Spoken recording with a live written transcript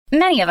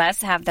Many of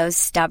us have those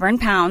stubborn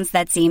pounds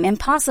that seem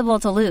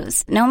impossible to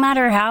lose, no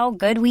matter how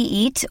good we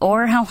eat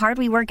or how hard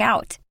we work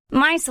out.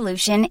 My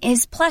solution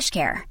is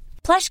PlushCare.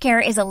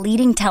 PlushCare is a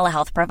leading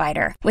telehealth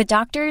provider with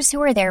doctors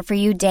who are there for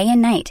you day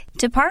and night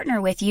to partner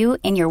with you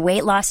in your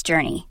weight loss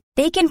journey.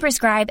 They can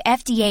prescribe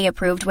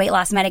FDA-approved weight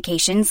loss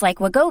medications like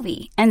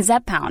Wegovy and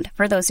Zepbound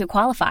for those who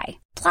qualify.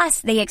 Plus,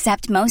 they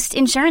accept most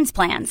insurance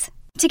plans.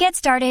 To get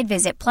started,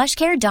 visit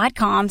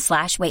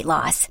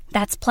plushcare.com/weightloss.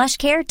 That's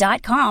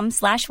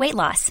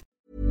plushcare.com/weightloss.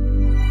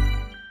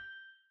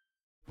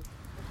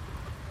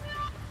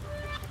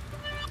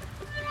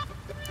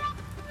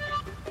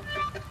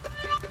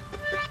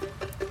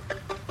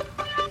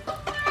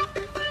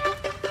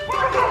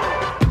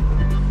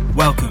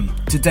 Welcome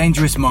to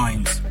Dangerous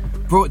Minds,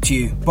 brought to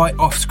you by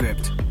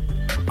Offscript.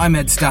 I'm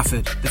Ed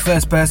Stafford, the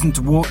first person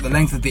to walk the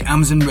length of the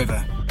Amazon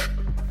River.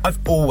 I've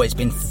always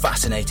been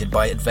fascinated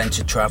by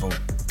adventure travel.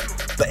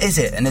 But is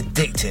it an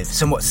addictive,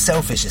 somewhat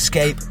selfish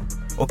escape,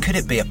 or could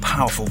it be a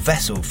powerful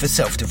vessel for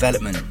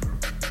self-development?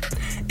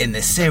 In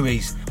this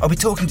series, I'll be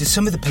talking to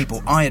some of the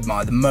people I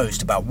admire the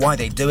most about why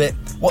they do it,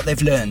 what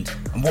they've learned,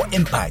 and what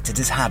impact it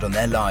has had on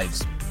their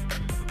lives.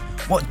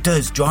 What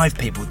does drive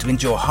people to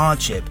endure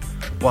hardship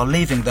while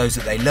leaving those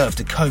that they love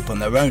to cope on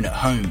their own at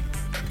home?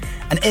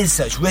 And is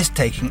such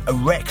risk-taking a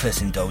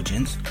reckless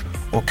indulgence,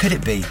 or could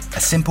it be a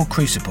simple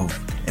crucible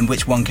in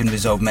which one can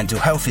resolve mental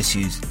health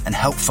issues and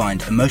help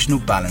find emotional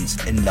balance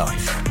in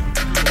life?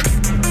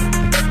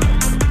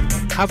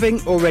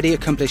 Having already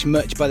accomplished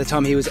much by the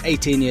time he was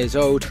 18 years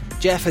old,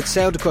 Jeff had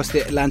sailed across the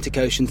Atlantic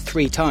Ocean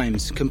 3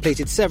 times,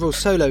 completed several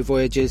solo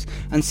voyages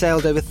and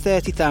sailed over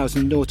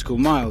 30,000 nautical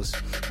miles.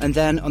 And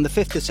then, on the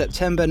 5th of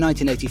September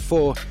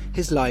 1984,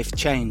 his life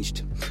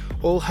changed.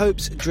 All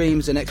hopes,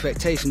 dreams and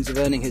expectations of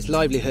earning his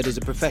livelihood as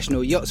a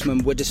professional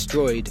yachtsman were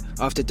destroyed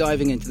after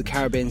diving into the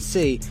Caribbean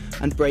Sea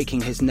and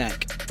breaking his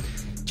neck.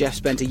 Jeff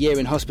spent a year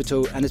in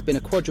hospital and has been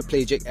a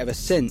quadriplegic ever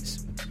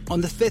since. On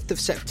the 5th of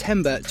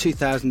September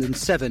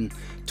 2007,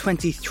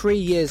 23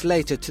 years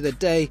later to the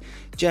day,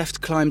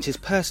 Jeff climbed his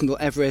personal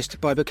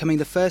Everest by becoming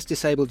the first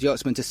disabled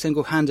yachtsman to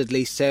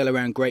single-handedly sail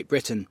around Great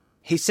Britain.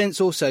 He's since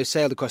also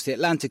sailed across the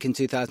Atlantic in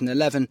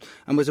 2011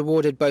 and was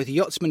awarded both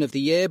Yachtsman of the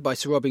Year by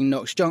Sir Robin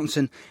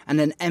Knox-Johnson and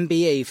an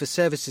MBE for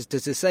services to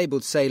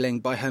disabled sailing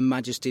by Her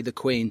Majesty the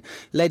Queen.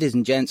 Ladies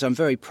and gents, I'm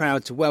very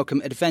proud to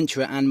welcome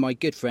adventurer and my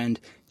good friend,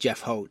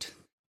 Jeff Holt.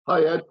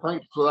 Hi Ed,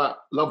 thanks for that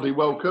lovely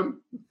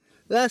welcome.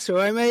 That's all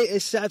right, mate.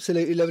 It's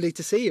absolutely lovely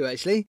to see you,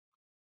 actually.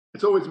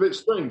 It's always a bit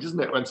strange, isn't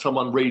it, when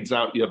someone reads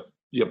out your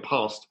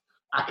past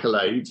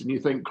accolades and you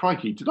think,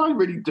 crikey, did I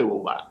really do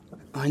all that?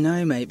 I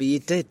know, mate, but you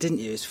did, didn't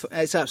you?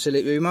 It's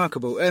absolutely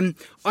remarkable. I'm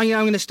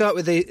going to start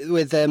with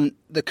the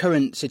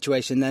current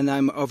situation, then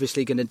I'm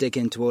obviously going to dig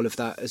into all of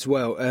that as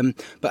well.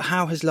 But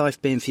how has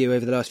life been for you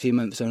over the last few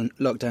months on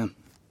lockdown?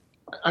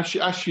 As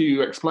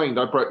you explained,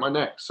 I broke my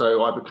neck,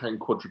 so I became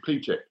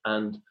quadriplegic,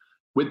 and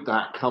with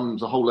that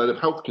comes a whole load of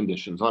health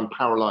conditions. I'm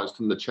paralysed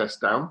from the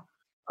chest down.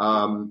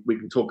 We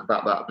can talk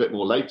about that a bit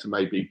more later,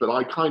 maybe. But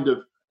I kind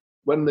of,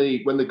 when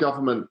the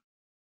government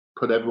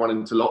put everyone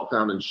into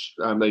lockdown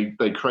and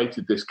they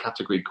created this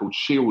category called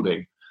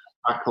shielding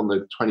back on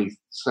the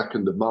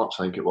 22nd of March,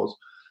 I think it was.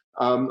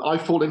 I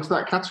fall into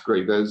that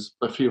category. There's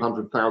a few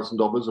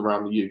 $100,000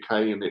 around the UK,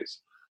 and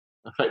it's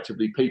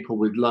effectively people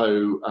with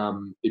low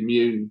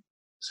immune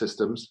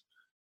systems.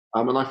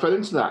 And I fell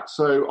into that.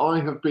 So I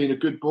have been a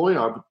good boy.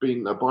 I've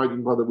been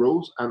abiding by the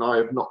rules, and I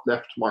have not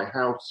left my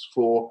house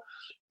for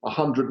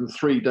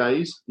 103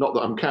 days. Not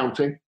that I'm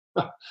counting.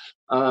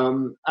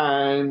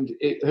 And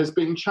it has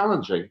been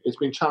challenging. It's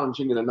been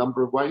challenging in a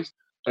number of ways.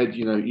 Ed,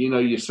 you know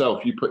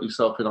yourself. You put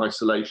yourself in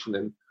isolation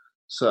in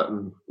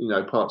certain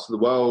parts of the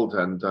world,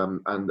 and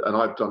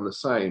I've done the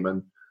same.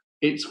 And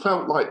it's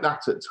felt like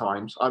that at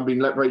times. I've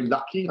been very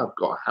lucky. I've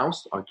got a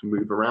house I can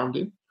move around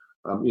in.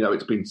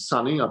 It's been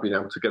sunny. I've been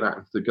able to get out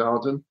into the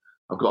garden.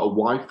 I've got a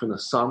wife and a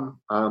son.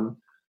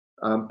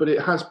 But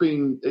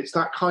it's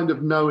that kind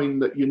of knowing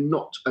that you're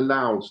not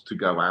allowed to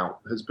go out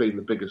has been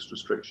the biggest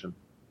restriction.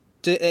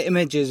 Do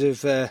images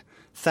of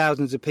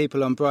thousands of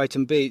people on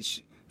Brighton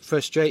Beach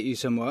frustrate you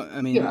somewhat?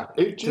 I mean, does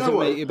it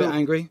make you a bit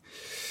angry?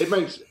 It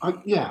makes,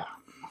 I've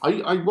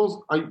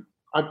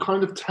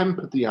kind of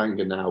tempered the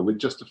anger now with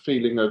just a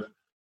feeling of,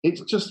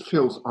 it just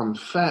feels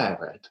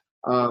unfair, Ed.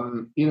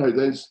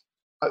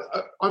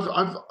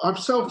 I've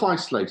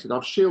self-isolated.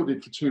 I've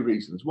shielded for two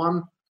reasons.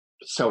 One,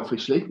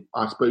 selfishly,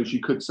 I suppose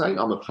you could say.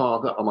 I'm a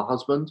father. I'm a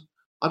husband.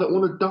 I don't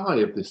want to die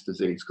of this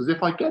disease, because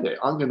if I get it,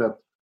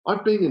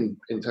 I've been in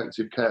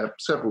intensive care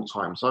several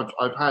times. I've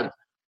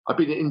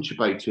been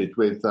intubated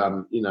with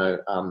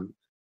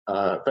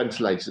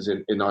ventilators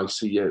in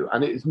ICU,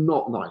 and it is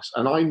not nice.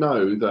 And I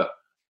know that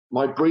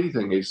my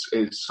breathing is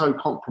so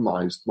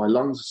compromised, my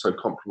lungs are so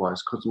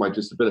compromised because of my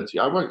disability,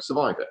 I won't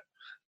survive it.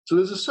 So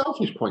there's a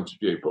selfish point of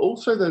view, but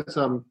also there's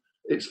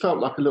it's felt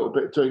like a little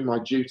bit doing my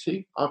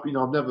duty. I've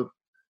never,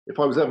 if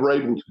I was ever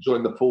able to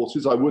join the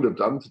forces, I would have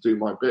done to do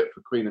my bit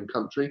for Queen and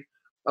country.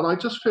 And I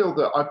just feel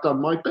that I've done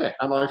my bit,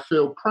 and I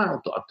feel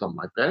proud that I've done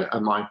my bit,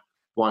 and my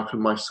wife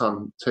and my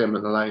son, Tim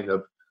and Elaine,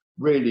 have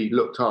really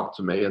looked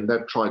after me, and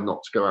they've tried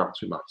not to go out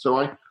too much.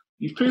 So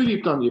you feel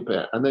you've done your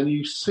bit, and then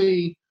you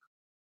see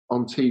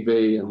on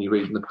TV and you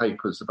read in the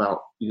papers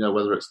about,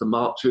 whether it's the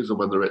marches or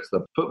whether it's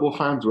the football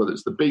fans or whether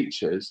it's the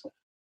beaches,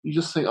 you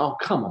just think, oh,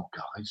 come on,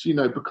 guys,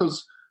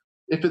 because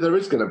if there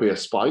is going to be a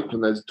spike,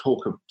 and there's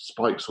talk of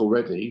spikes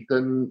already,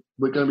 then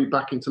we're going to be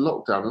back into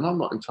lockdown, and I'm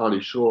not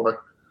entirely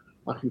sure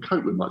I can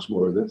cope with much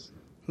more of this.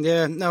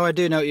 Yeah, no, I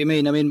do know what you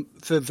mean. I mean,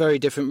 for very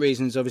different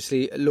reasons.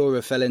 Obviously,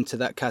 Laura fell into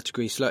that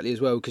category slightly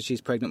as well because she's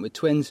pregnant with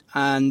twins.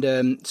 And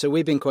so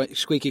we've been quite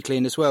squeaky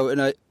clean as well. And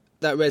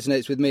that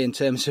resonates with me in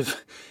terms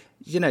of,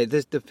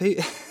 there's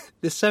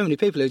so many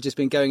people who've just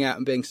been going out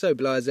and being so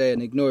blasé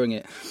and ignoring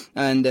it.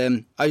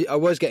 And I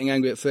was getting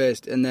angry at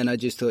first, and then I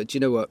just thought, do you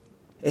know what?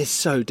 It's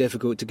so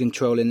difficult to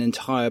control an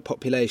entire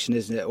population,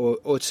 isn't it?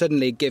 Or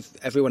suddenly give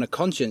everyone a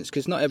conscience,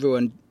 because not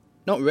everyone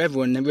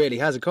really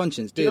has a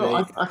conscience, do they?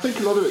 I think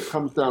a lot of it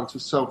comes down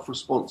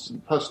to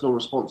personal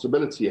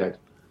responsibility, Ed.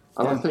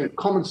 And I think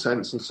common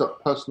sense and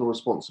personal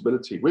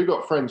responsibility. We've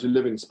got friends who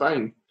live in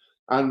Spain,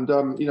 and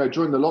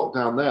during the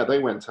lockdown there, they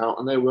went out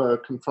and they were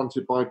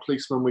confronted by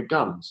policemen with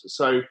guns.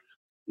 So,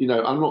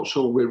 I'm not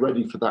sure we're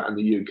ready for that in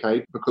the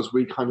UK because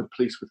we kind of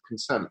police with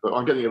consent. But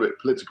I'm getting a bit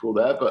political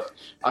there. But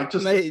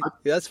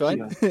that's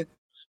fine.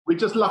 We're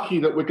just lucky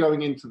that we're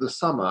going into the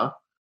summer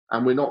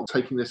and we're not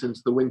taking this into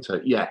the winter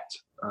yet.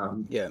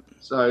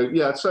 So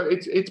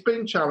it's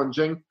been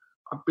challenging.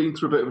 I've been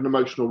through a bit of an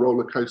emotional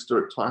roller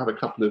coaster. I had a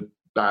couple of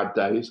bad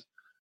days,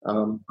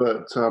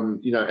 but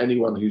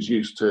anyone who's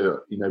used to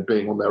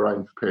being on their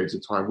own for periods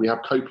of time, we have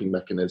coping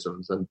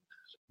mechanisms, and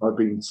I've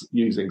been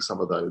using some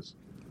of those.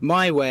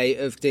 My way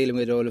of dealing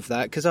with all of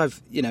that, because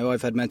I've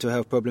had mental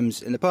health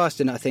problems in the past,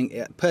 and I think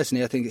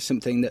it's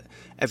something that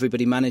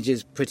everybody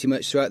manages pretty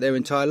much throughout their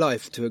entire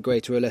life to a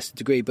greater or lesser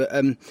degree. But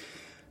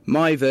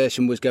my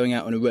version was going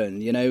out on a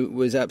run,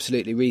 was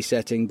absolutely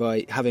resetting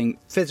by having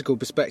physical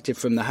perspective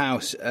from the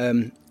house,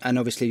 and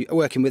obviously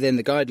working within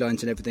the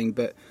guidelines and everything.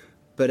 But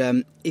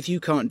if you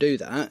can't do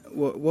that,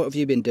 what have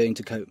you been doing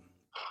to cope?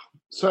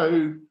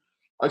 So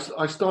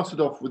I started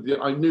off with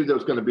I knew there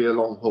was going to be a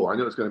long haul. I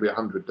knew it was going to be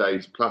 100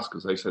 days plus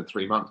because they said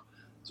 3 months.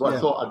 So I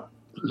thought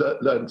I'd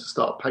learn to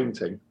start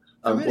painting.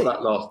 Really? Well,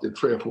 that lasted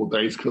 3 or 4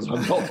 days because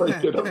I'm not very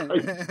good at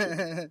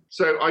painting.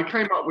 So I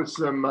came up with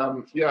some,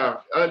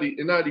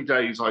 early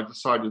days I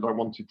decided I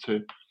wanted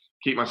to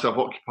keep myself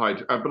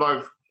occupied. But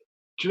I've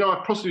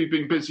possibly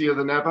been busier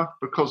than ever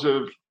because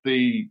of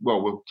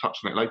we'll touch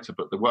on it later,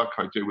 but the work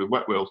I do with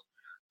Wet Wheels.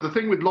 The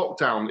thing with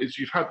lockdown is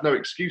you've had no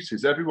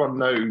excuses. Everyone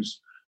knows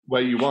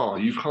where you are.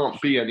 You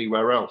can't be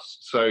anywhere else.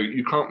 So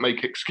you can't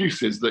make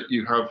excuses that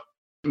you have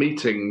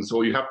meetings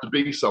or you have to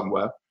be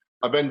somewhere.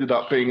 I've ended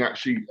up being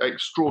actually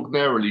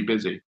extraordinarily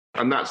busy,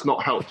 and that's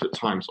not helped at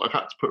times. I've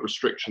had to put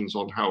restrictions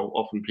on how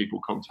often people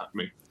contact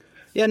me.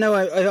 Yeah, no,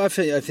 I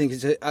think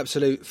it's an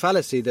absolute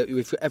fallacy that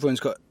everyone's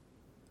got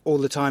all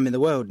the time in the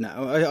world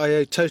now.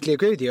 I totally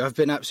agree with you. I've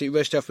been absolutely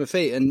rushed off my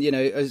feet, and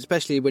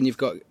especially when you've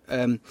got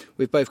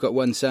we've both got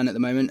one son at the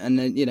moment, and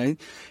then it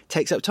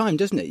takes up time,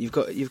 doesn't it? You've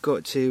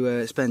got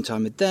to spend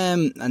time with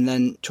them, and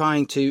then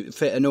trying to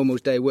fit a normal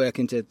day work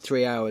into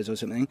 3 hours or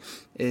something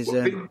is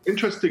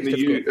interestingly.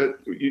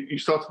 You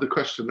started the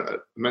question a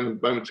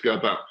moment ago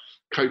about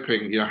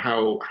coping.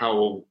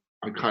 How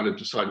I kind of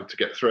decided to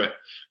get through it,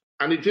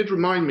 and it did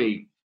remind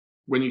me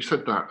when you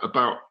said that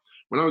about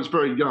when I was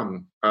very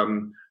young.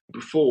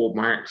 Before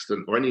my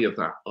accident or any of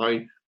that,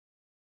 I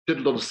did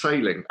a lot of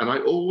sailing, and I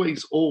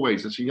always,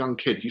 as a young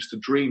kid, used to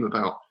dream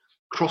about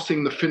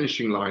crossing the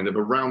finishing line of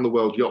a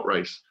round-the-world yacht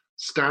race,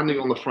 standing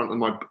on the front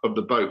of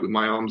the boat with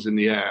my arms in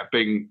the air,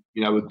 being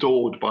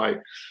adored by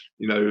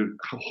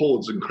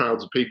hordes and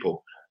crowds of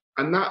people.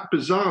 And that,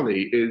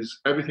 bizarrely, is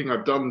everything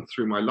I've done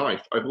through my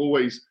life. I've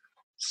always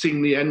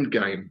seen the end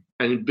game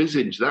and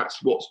envisaged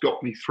that's what's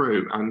got me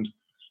through. And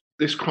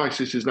this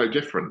crisis is no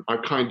different.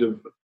 I've kind of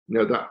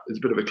that is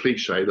a bit of a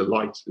cliche, the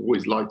light,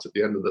 always light at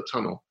the end of the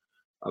tunnel.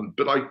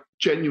 But I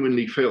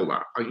genuinely feel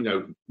that,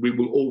 we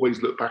will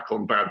always look back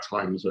on bad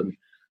times and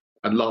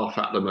laugh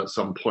at them at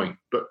some point.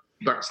 But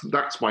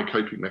that's my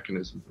coping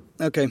mechanism.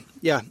 Okay,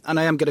 yeah, and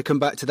I am going to come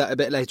back to that a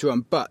bit later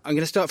on. But I'm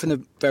going to start from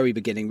the very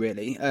beginning,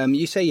 really.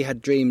 You say you had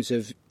dreams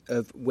of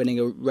winning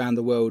a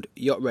round-the-world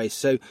yacht race.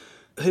 So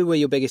who were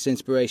your biggest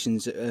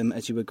inspirations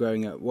as you were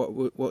growing up?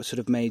 What sort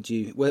of made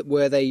you...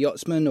 Were they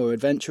yachtsmen or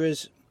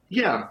adventurers?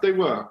 Yeah, they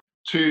were.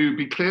 To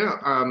be clear,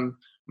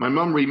 my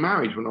mum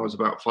remarried when I was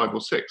about 5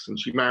 or 6, and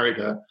she married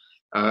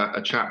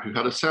a chap who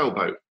had a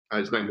sailboat.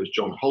 His name was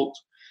John Holt,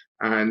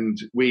 and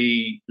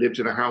we lived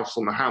in a house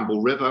on the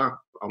Hamble River,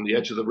 on the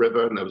edge of the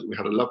river, and we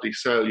had a lovely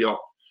sail yacht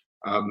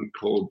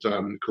called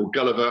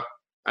Gulliver.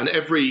 And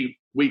every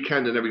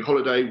weekend and every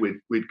holiday,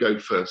 we'd go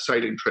for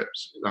sailing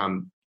trips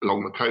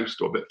along the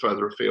coast or a bit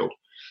further afield.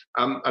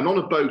 And on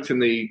a boat in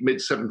the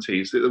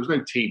mid-70s, there was no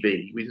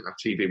TV. We didn't have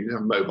TV. We didn't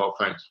have mobile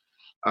phones.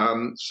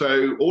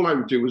 So all I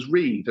would do was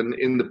read, and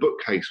in the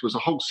bookcase was a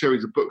whole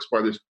series of books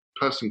by this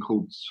person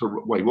called,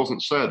 he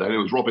wasn't Sir then, it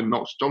was Robin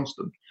Knox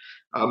Johnston,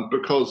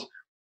 because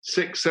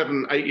 6,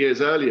 7, 8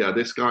 years earlier,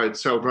 this guy had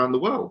sailed around the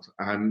world,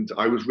 and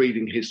I was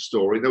reading his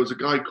story. There was a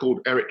guy called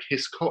Eric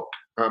Hiscox,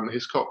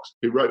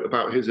 who wrote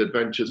about his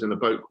adventures in a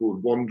boat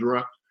called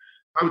Wanderer.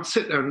 I would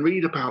sit there and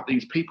read about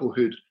these people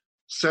who'd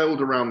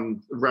sailed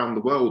around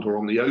the world or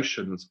on the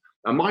oceans.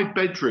 And my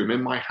bedroom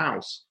in my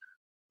house,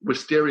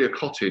 Wisteria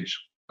Cottage,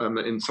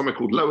 in somewhere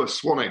called Lower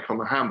Swanwick on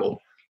the Hamble,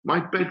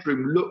 my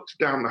bedroom looked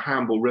down the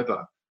Hamble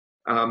River,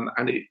 and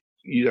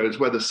it's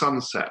where the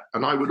sun set.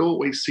 And I would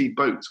always see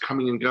boats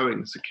coming and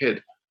going as a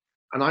kid.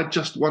 And I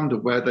just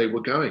wondered where they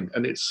were going.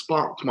 And it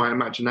sparked my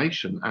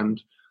imagination. And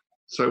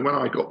so when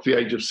I got to the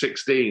age of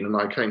 16 and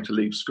I came to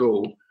leave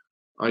school,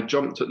 I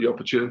jumped at the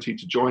opportunity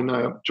to join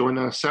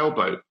a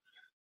sailboat.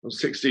 I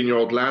was a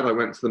 16-year-old lad. I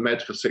went to the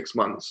Med for 6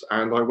 months,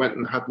 and I went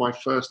and had my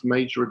first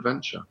major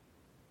adventure.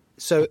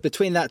 So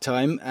between that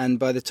time and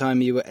by the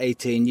time you were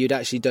 18, you'd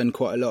actually done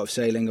quite a lot of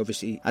sailing.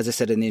 Obviously, as I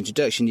said in the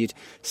introduction, you'd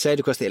sailed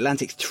across the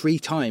Atlantic 3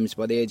 times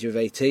by the age of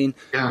 18,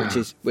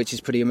 which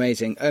is pretty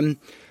amazing.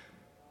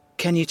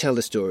 Can you tell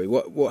the story?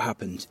 What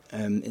happened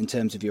in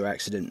terms of your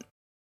accident?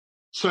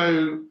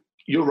 So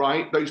you're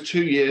right. Those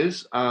 2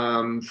 years,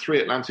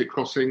 3 Atlantic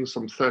crossings,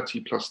 some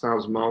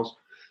 30,000+ miles.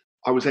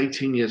 I was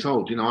 18 years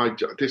old.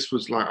 This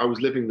was like I was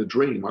living the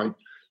dream.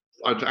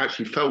 I'd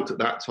actually felt at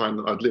that time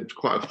that I'd lived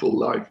quite a full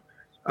life.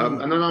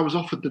 And then I was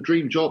offered the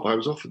dream job. I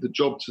was offered the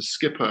job to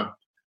skipper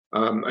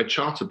a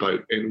charter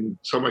boat in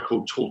somewhere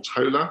called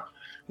Tortola.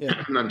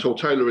 Yeah. And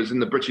Tortola is in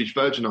the British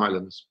Virgin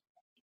Islands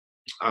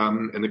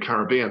in the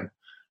Caribbean.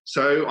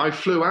 So I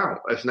flew out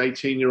as an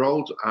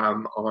 18-year-old.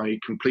 I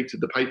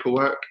completed the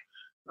paperwork.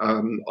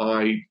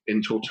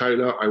 In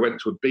Tortola, I went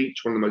to a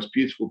beach, one of the most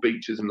beautiful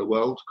beaches in the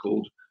world,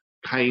 called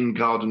Pane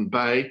Garden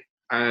Bay.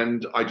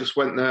 And I just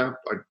went there.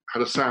 I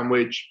had a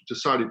sandwich,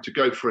 decided to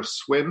go for a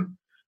swim.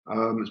 It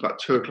was about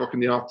 2:00 in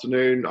the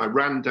afternoon. I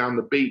ran down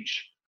the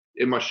beach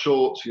in my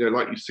shorts,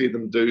 like you see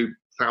them do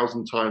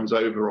 1,000 times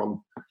over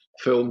on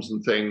films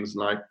and things.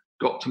 And I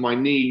got to my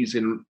knees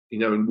in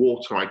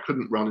water. I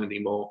couldn't run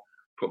anymore.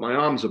 Put my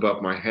arms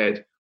above my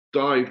head,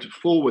 dived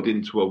forward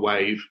into a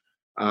wave,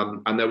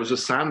 and there was a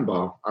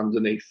sandbar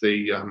underneath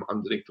the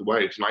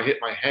waves. And I hit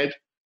my head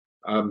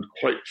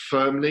quite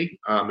firmly.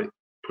 It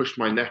pushed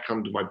my neck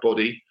under my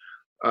body,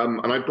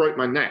 and I broke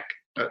my neck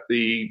at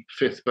the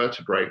 5th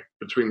vertebrae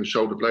between the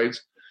shoulder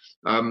blades.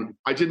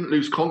 I didn't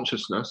lose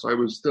consciousness. I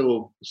was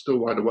still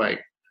wide awake,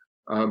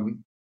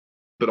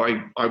 but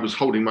I was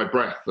holding my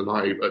breath, and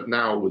I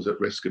now was at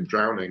risk of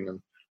drowning.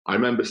 And I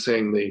remember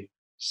seeing the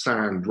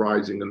sand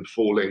rising and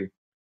falling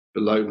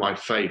below my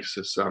face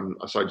as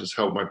I just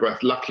held my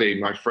breath. Luckily,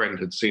 my friend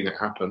had seen it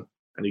happen,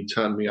 and he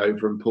turned me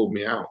over and pulled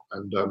me out.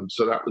 And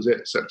so that was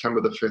it.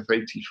 September the 5th,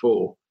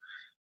 1984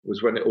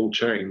 was when it all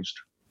changed.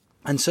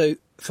 And so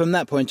from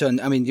that point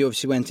on, I mean, you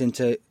obviously went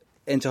into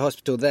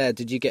hospital there.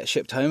 Did you get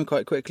shipped home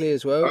quite quickly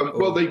as well?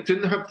 Well, they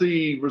didn't have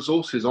the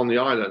resources on the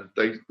island.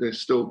 There's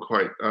still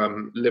quite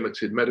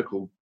limited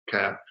medical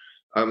care.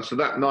 So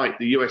that night,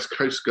 the US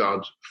Coast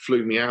Guard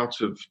flew me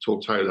out of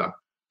Tortola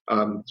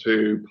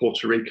to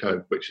Puerto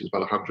Rico, which is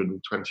about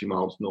 120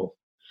 miles north,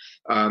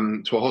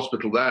 to a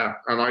hospital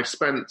there. And I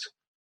spent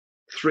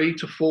 3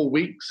 to 4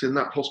 weeks in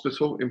that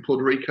hospital in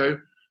Puerto Rico.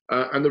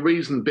 And the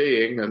reason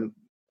being, and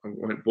I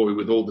won't bore you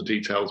with all the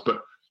details,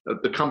 but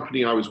the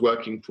company I was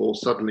working for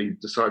suddenly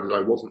decided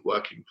I wasn't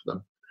working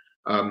for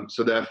them.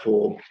 So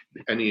therefore,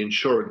 any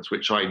insurance,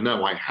 which I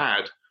know I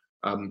had,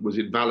 was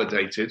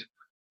invalidated.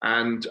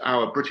 And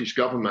our British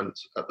government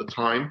at the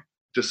time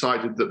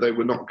decided that they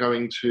were not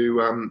going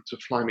to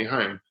fly me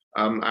home.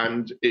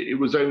 And it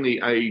was only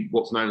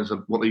what's known as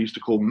what they used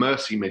to call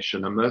mercy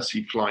mission, a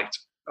mercy flight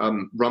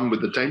run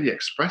with the Daily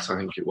Express, I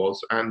think it was,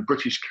 and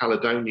British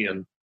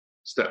Caledonian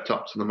stepped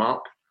up to the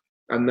mark.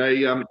 And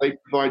they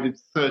provided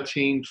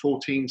 13,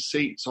 14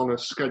 seats on a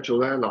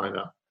scheduled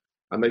airliner,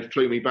 and they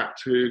flew me back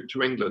to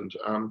England.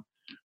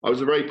 I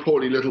was a very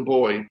poorly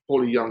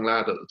young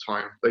lad at the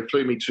time. They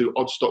flew me to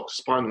Odstock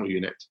Spinal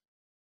Unit,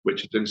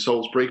 which is in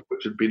Salisbury,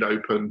 which had been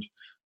opened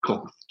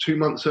 2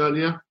 months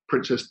earlier.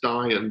 Princess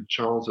Di and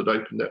Charles had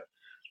opened it,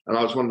 and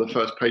I was one of the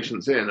first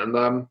patients in. And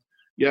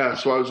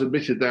so I was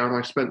admitted there, and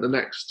I spent the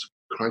next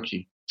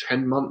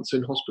 10 months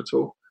in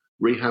hospital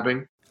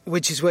rehabbing.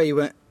 Which is where you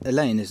went,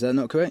 Elaine, is that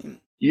not correct?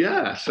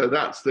 Yeah, so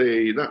that's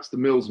the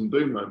Mills and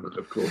Boon moment,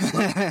 of course.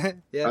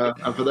 Yeah.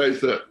 And for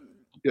those that,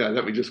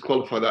 let me just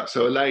qualify that.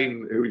 So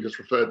Elaine, who we just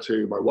referred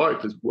to, my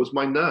wife, was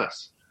my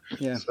nurse.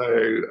 Yeah.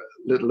 So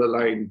little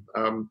Elaine,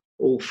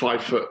 all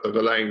 5 foot of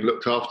Elaine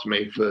looked after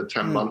me for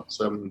 10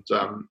 months and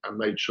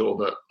made sure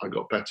that I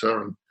got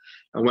better.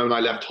 And when I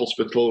left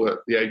hospital at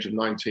the age of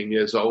 19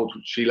 years old,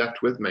 she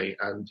left with me.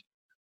 And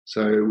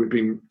so we've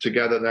been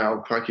together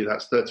now,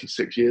 that's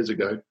 36 years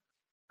ago.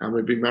 And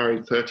we've been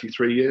married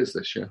 33 years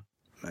this year.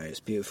 Oh,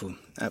 it's beautiful.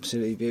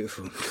 Absolutely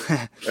beautiful.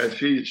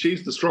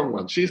 She's the strong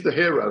one. She's the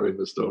hero in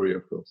the story,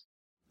 of course.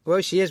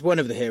 Well, she is one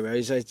of the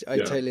heroes. I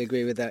totally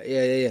agree with that.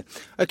 Yeah.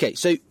 Okay,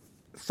 so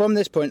from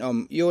this point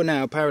on, you're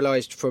now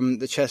paralysed from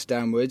the chest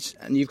downwards,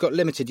 and you've got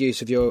limited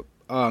use of your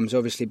arms,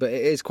 obviously, but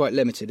it is quite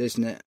limited,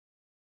 isn't it?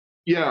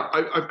 Yeah,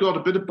 I've got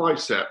a bit of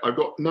bicep. I've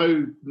got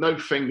no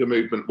finger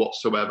movement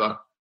whatsoever.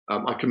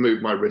 I can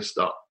move my wrist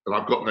up, and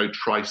I've got no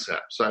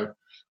tricep. So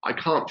I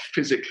can't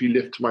physically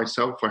lift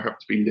myself. I have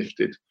to be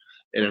lifted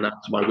in and out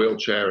of my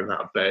wheelchair and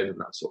out of bed and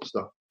that sort of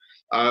stuff.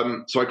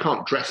 So I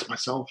can't dress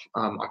myself.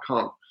 I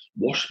can't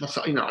wash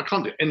myself. I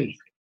can't do anything.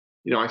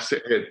 I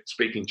sit here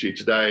speaking to you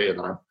today,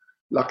 and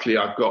luckily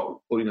I've got,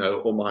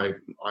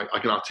 I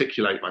can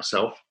articulate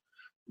myself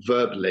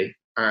verbally,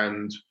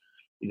 and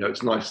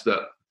it's nice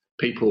that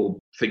people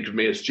think of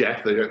me as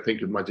Jeff. They don't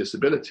think of my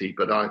disability,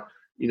 but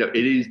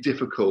it is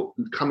difficult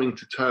coming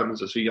to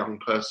terms as a young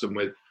person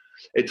with.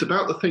 It's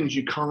about the things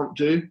you can't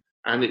do,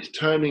 and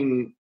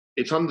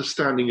it's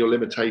understanding your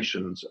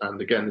limitations. And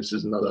again, this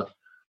is another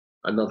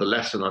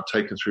lesson I've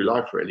taken through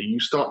life. Really, you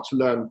start to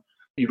learn.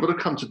 You've got to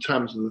come to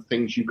terms with the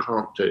things you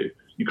can't do.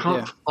 You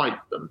can't fight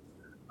them.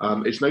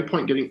 It's no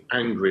point getting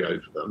angry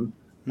over them,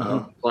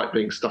 like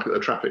being stuck at the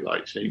traffic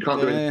lights. You can't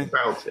do anything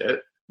about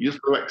it. You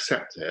just got to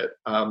accept it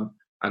and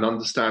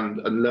understand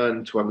and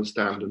learn to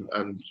understand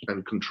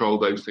and control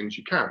those things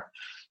you can.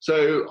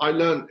 So I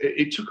learned.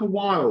 It took a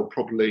while,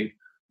 probably.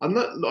 I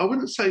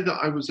wouldn't say that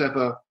I was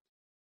ever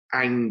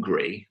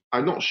angry.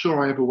 I'm not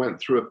sure I ever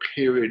went through a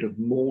period of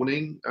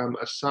mourning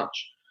as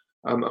such.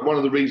 And one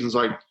of the reasons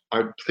I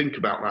think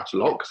about that a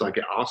lot, because I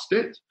get asked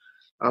it,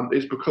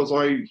 is because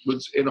I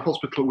was in a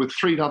hospital with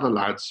 3 other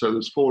lads, so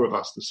there's 4 of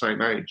us the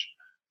same age,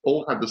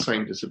 all had the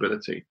same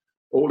disability,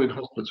 all in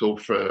hospital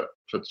for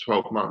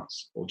 12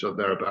 months or just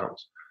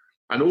thereabouts.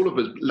 And all of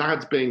us,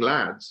 lads being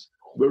lads,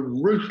 were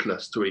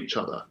ruthless to each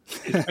other.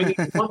 If any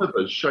one of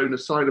us shown a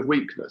sign of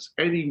weakness,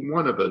 any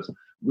one of us,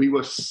 we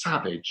were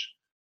savage.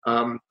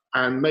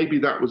 And maybe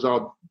that was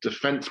our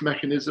defense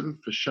mechanism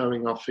for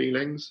showing our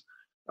feelings.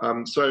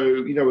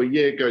 So, a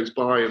year goes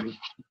by and,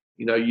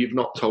 you've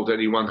not told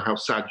anyone how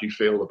sad you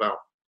feel about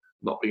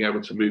not being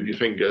able to move your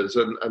fingers.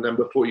 And then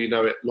before you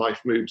know it, life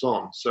moves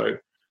on. So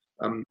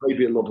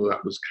maybe a lot of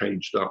that was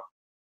caged up.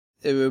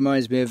 It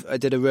reminds me of, I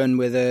did a run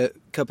with a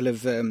couple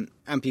of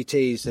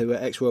amputees who were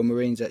ex-Royal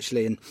Marines,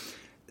 actually, and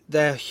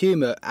their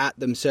humour at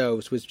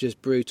themselves was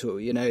just brutal.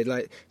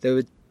 Like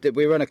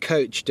we were on a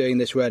coach doing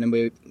this run, and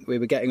we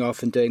were getting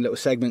off and doing little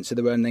segments of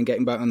the run and then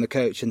getting back on the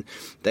coach, and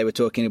they were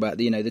talking about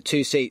the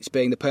 2 seats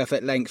being the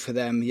perfect length for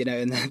them,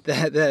 and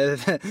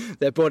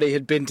their body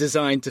had been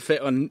designed to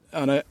fit on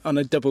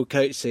a double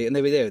coach seat, and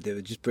they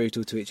were just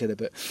brutal to each other.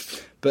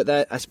 But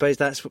I suppose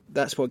that's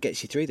what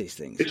gets you through these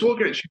things. It's what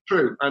gets you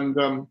through,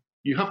 and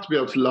you have to be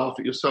able to laugh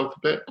at yourself a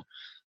bit.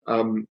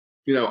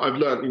 I've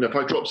learned, if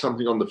I drop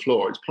something on the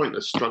floor, it's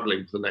pointless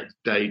struggling for the next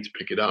day to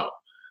pick it up.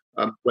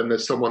 When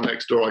there's someone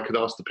next door I could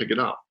ask to pick it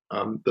up.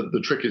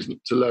 The trick is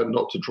to learn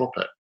not to drop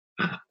it.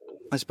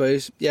 I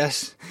suppose,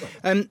 yes.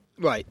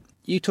 Right,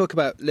 you talk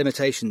about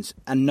limitations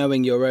and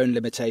knowing your own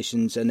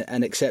limitations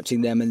and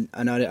accepting them,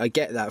 and I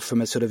get that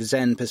from a sort of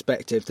Zen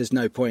perspective. There's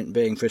no point in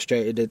being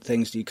frustrated at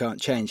things that you can't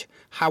change.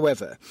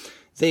 However,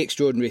 the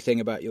extraordinary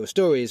thing about your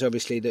story is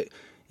obviously that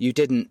you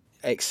didn't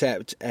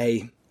accept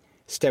a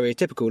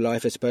stereotypical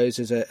life, I suppose,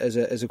 as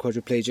a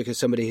quadriplegic, as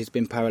somebody who's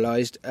been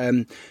paralysed.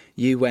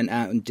 You went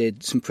out and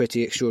did some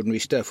pretty extraordinary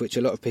stuff, which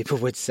a lot of people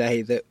would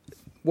say that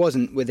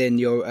wasn't within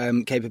your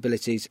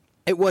capabilities.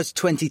 It was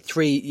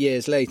 23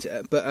 years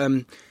later, but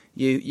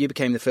you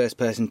became the first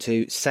person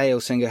to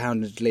sail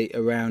single-handedly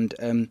around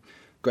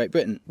Great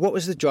Britain. What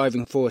was the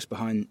driving force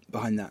behind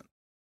that?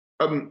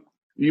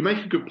 You make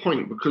a good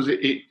point, because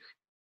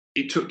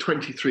it took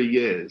 23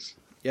 years.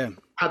 Yeah.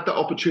 Had that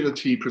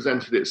opportunity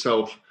presented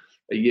itself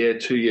a year,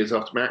 2 years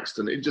after my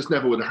accident, it just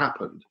never would have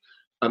happened.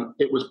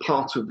 It was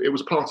part of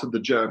the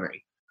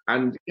journey,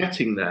 and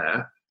getting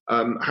there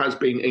has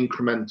been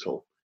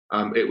incremental.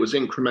 It was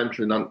incremental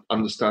in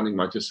understanding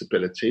my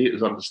disability. It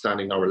was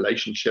understanding our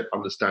relationship,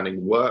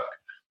 understanding work,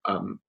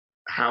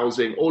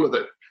 housing, all of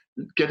that.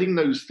 Getting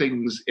those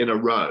things in a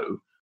row.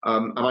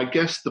 And I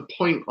guess the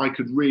point I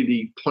could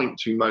really point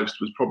to most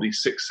was probably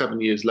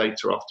 6-7 years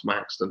later after my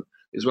accident,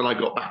 is when I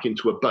got back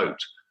into a boat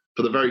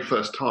for the very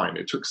first time.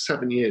 It took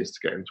 7 years to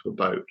get into a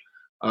boat.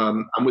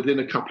 And within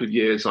a couple of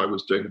years, I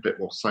was doing a bit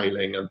more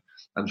sailing.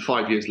 And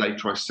 5 years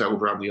later, I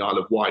sailed around the Isle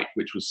of Wight,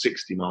 which was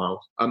 60 miles.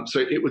 So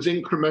it was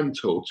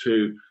incremental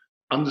to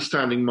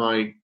understanding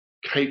my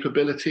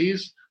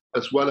capabilities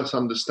as well as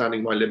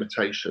understanding my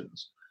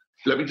limitations.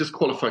 Let me just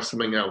qualify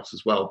something else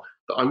as well.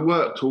 That I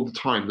worked all the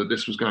time that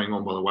this was going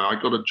on, by the way. I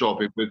got a job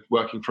with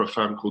working for a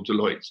firm called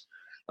Deloitte.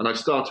 And I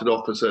started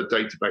off as a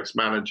database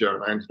manager,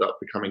 and I ended up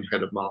becoming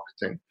head of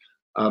marketing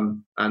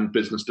and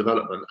business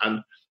development.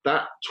 And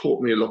that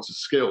taught me a lot of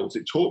skills.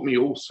 It taught me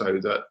also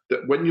that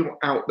when you're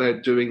out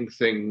there doing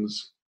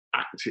things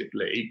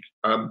actively,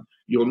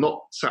 you're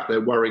not sat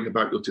there worrying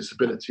about your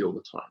disability all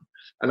the time.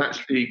 And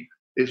actually,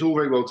 it's all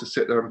very well to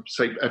sit there and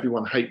say,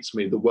 everyone hates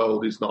me, the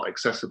world is not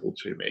accessible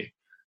to me.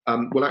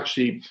 Well,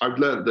 actually, I've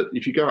learned that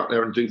if you go out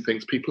there and do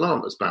things, people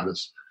aren't as bad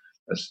as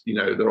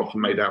they're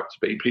often made out to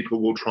be.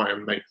 People will try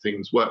and make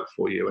things work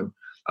for you.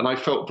 And I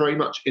felt very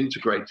much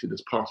integrated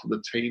as part of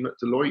the team at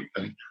Deloitte,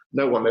 and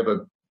no one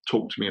ever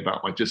talked to me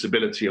about my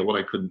disability or what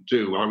I couldn't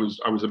do. I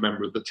was a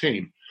member of the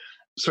team.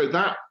 So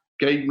that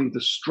gave me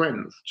the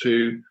strength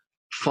to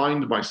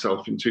find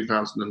myself in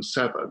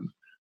 2007,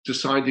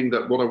 deciding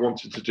that what I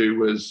wanted to do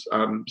was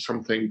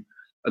something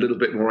a little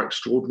bit more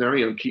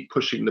extraordinary and keep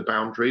pushing the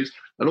boundaries.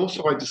 And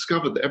also I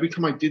discovered that every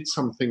time I did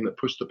something that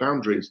pushed the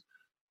boundaries,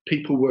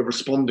 people were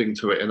responding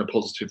to it in a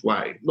positive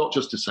way, not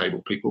just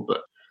disabled people,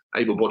 but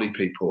able-bodied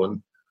people.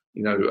 And,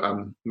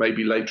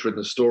 maybe later in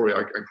the story,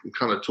 I can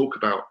kind of talk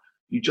about,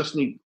 you just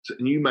need to,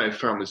 and you may have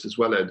found this as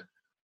well, Ed,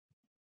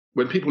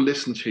 when people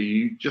listen to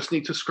you, you just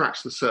need to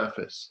scratch the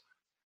surface.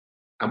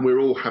 And we're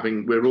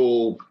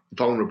all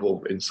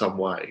vulnerable in some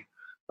way.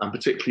 And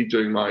particularly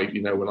doing my,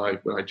 when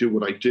I do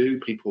what I do,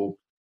 people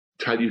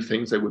tell you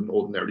things they wouldn't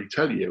ordinarily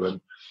tell you.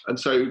 And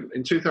so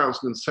in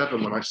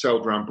 2007, when I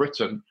sailed around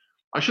Britain,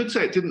 I should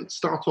say it didn't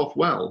start off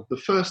well. The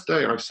first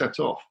day I set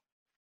off,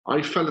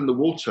 I fell in the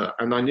water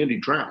and I nearly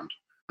drowned.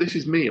 This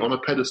is me on a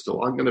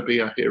pedestal. I'm going to be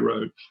a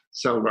hero,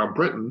 sail around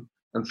Britain.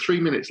 And 3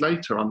 minutes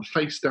later, I'm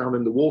face down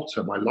in the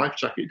water. My life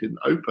jacket didn't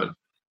open.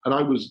 And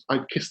I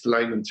kissed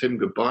Elaine and Tim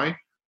goodbye.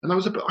 And I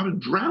was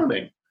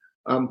drowning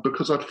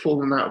because I'd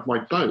fallen out of my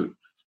boat.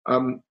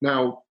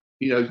 Now,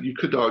 you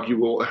could argue,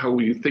 well, what the hell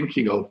were you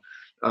thinking of?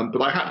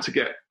 But I had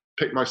to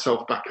pick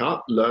myself back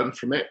up, learn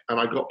from it. And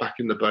I got back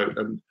in the boat.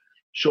 And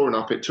sure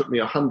enough, it took me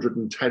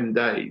 110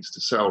 days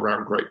to sail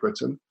around Great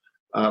Britain.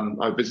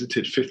 I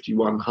visited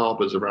 51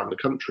 harbours around the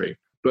country.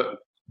 But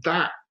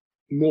that,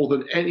 more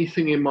than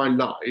anything in my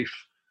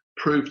life,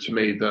 proved to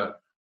me that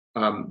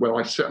when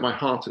I set my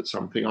heart at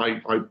something,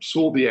 I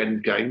saw the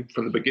end game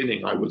from the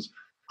beginning. I was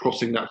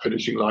crossing that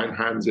finishing line,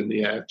 hands in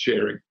the air,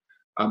 cheering.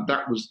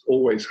 That was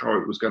always how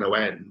it was going to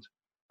end.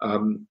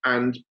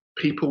 And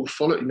people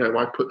followed,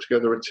 I put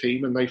together a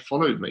team and they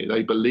followed me.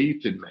 They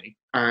believed in me.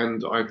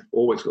 And I've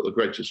always got the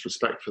greatest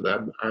respect for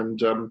them.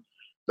 And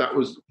that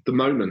was the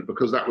moment,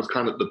 because that was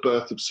kind of the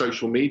birth of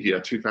social media,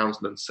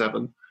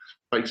 2007.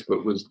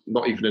 Facebook was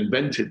not even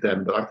invented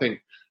then, but I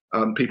think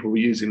people were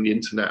using the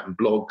internet and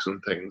blogs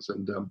and things,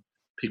 and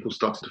people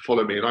started to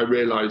follow me. And I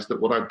realized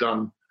that what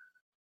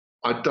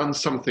I'd done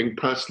something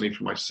personally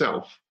for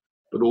myself,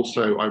 but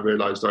also I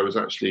realized I was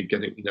actually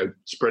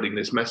spreading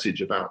this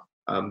message about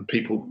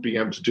people being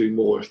able to do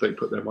more if they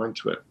put their mind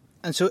to it.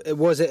 And so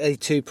was it a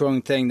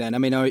two-pronged thing then? I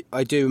mean,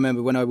 I do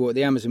remember when I walked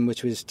the Amazon,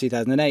 which was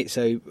 2008,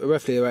 so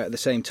roughly around at the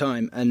same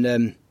time.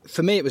 And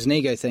for me, it was an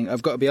ego thing.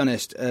 I've got to be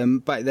honest.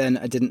 Back then,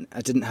 I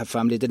didn't have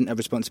family, didn't have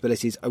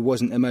responsibilities. I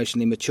wasn't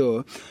emotionally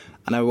mature,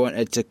 and I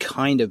wanted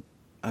to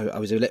I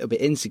was a little bit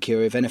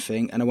insecure, if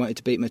anything, and I wanted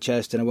to beat my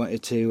chest, and I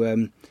wanted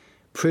to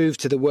prove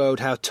to the world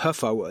how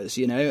tough I was,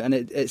 And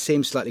it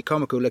seems slightly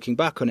comical looking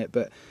back on it,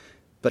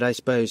 but I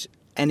suppose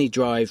any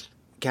drive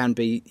can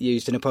be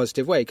used in a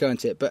positive way,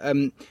 can't it? But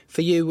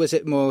for you, was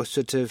it more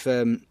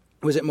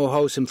was it more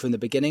wholesome from the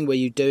beginning? Were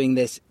you doing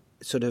this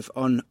sort of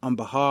on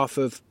behalf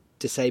of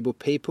disabled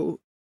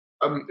people?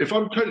 If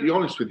I'm totally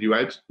honest with you,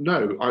 Ed,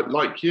 no.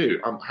 Like you,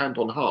 I'm hand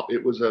on heart.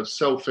 It was a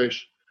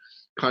selfish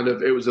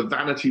it was a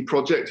vanity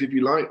project, if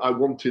you like. I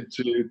wanted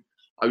to,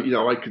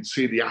 I could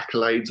see the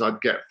accolades I'd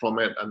get from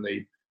it, and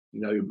the,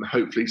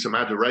 hopefully some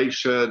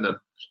adoration, and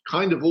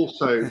kind of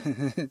also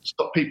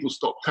people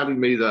stop telling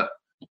me that,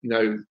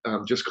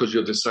 just because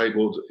you're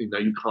disabled,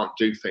 you can't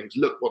do things.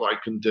 Look what I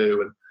can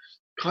do, and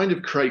kind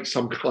of create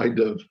some kind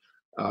of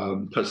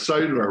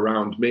persona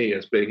around me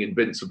as being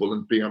invincible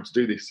and being able to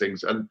do these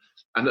things. And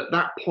at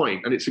that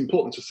point, and it's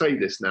important to say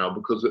this now,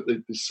 because at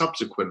the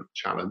subsequent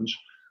challenge,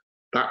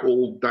 that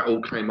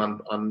all came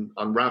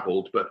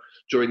unraveled. But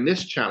during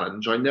this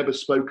challenge, I never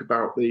spoke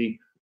about the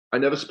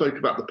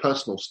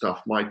personal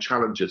stuff, my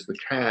challenges, the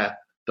care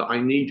that I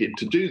needed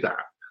to do that.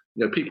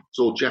 People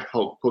saw Jeff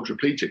Holt,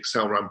 quadriplegic,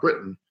 sail around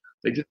Britain.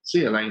 They didn't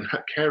see Elaine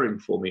caring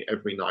for me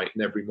every night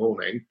and every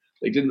morning.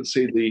 They didn't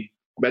see the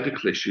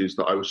medical issues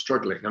that I was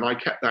struggling, and I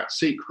kept that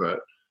secret.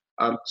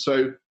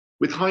 So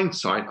with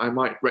hindsight, I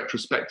might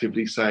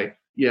retrospectively say,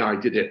 yeah, I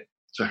did it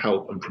to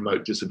help and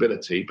promote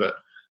disability. But,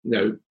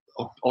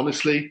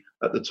 honestly,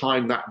 at the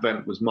time, that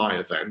event was my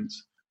event.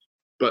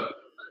 But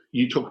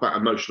you talk about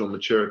emotional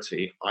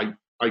maturity.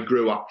 I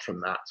grew up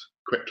from that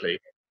quickly.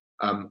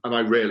 And I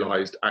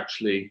realized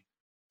actually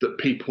that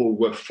people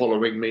were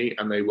following me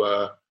and they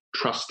were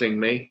trusting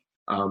me,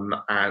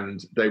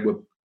 and they were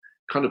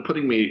kind of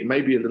putting me,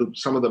 maybe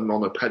some of them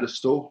on a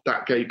pedestal.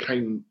 That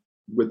came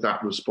with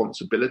that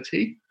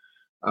responsibility,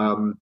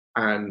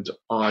 and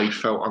I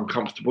felt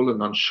uncomfortable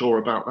and unsure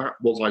about that.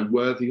 Was I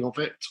worthy of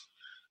it?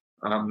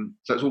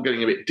 So it's all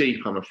getting a bit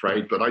deep, I'm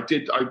afraid. But I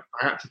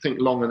had to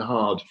think long and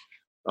hard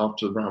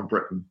after Around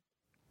Britain.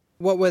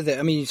 What was it?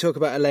 I mean, you talk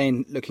about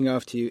Elaine looking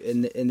after you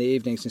in the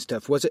evenings and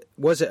stuff. Was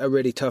it a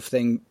really tough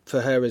thing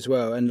for her as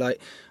well? And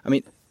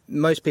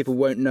most people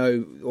won't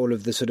know all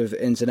of the sort of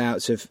ins and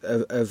outs of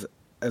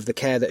the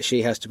care that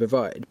she has to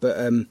provide. But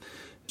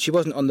she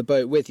wasn't on the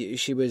boat with you.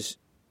 She was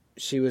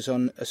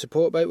on a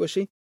support boat, was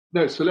she?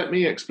 No. So let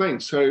me explain.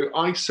 So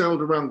I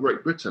sailed around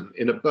Great Britain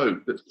in a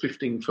boat that's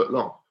 15 foot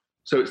long.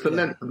 So it's the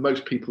length of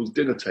most people's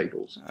dinner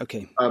tables.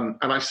 Okay. And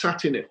I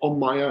sat in it on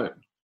my own.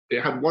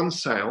 It had one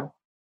sail.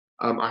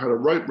 I had a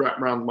rope wrapped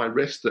around my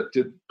wrist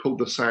that pulled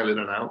the sail in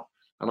and out,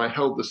 and I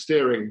held the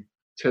steering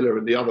tiller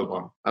in the other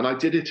one. And I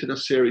did it in a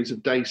series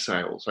of day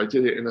sails. I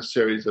did it in a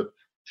series of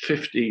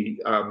 50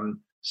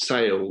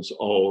 sails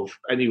of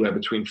anywhere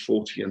between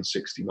 40 and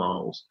 60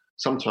 miles.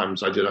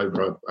 Sometimes I did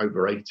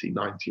over 80,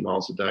 90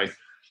 miles a day.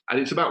 And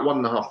it's about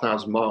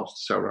 1,500 miles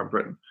to sail around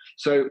Britain.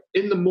 So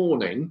in the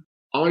morning,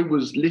 I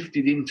was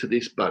lifted into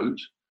this boat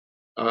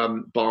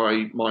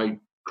by my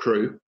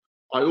crew.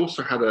 I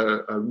also had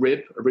a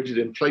RIB, a rigid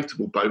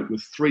inflatable boat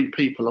with 3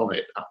 people on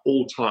it at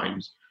all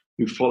times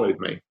who followed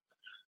me.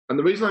 And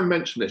the reason I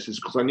mention this is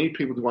because I need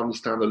people to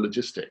understand the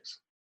logistics.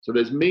 So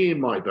there's me in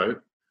my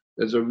boat.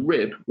 There's a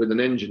RIB with an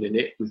engine in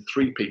it with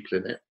 3 people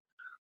in it.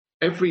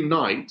 Every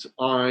night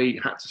I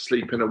had to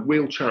sleep in a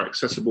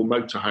wheelchair-accessible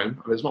motorhome.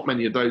 There's not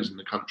many of those in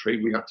the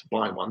country. We had to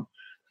buy one.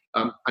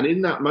 And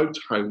in that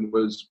motorhome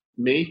was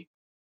me,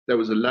 there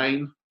was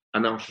Elaine,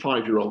 and our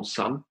 5-year-old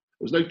son.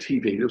 There was no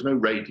TV, there was no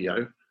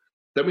radio.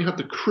 Then we had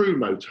the crew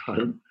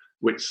motorhome,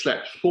 which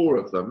slept 4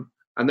 of them.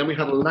 And then we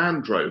had a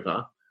Land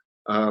Rover,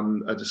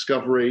 a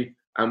Discovery,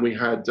 and we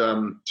had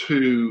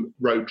 2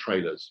 road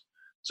trailers.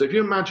 So if you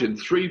imagine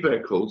 3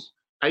 vehicles,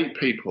 8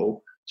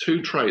 people,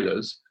 2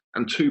 trailers,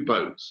 and 2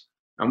 boats.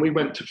 And we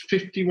went to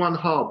 51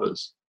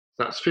 harbours.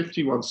 That's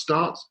 51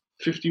 starts,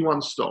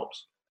 51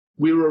 stops.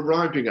 We were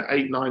arriving at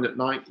 8, 9 at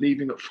night,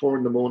 leaving at 4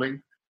 in the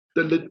morning.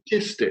 The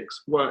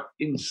logistics were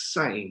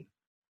insane.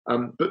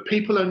 But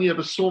people only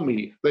ever saw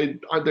me.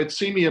 They'd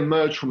see me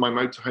emerge from my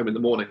motorhome in the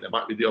morning. There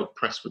might be the odd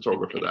press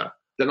photographer there.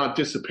 Then I'd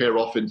disappear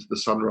off into the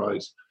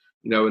sunrise,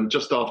 and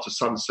just after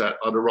sunset,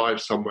 I'd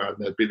arrive somewhere and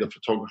there'd be the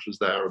photographers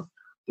there and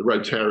the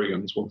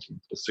Rotarians wanting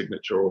a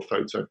signature or a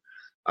photo.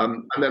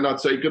 And then I'd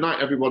say, good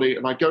night, everybody.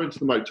 And I'd go into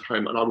the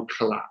motorhome and I would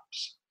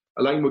collapse.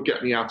 Elaine would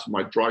get me out of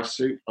my dry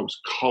suit. I was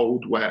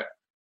cold, wet.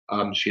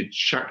 She'd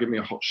give me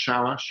a hot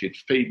shower. She'd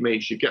feed me.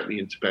 She'd get me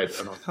into bed.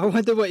 And I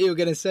wonder what you were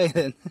going to say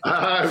then.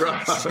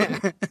 Right.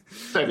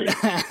 Sorry.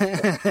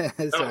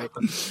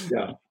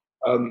 Yeah.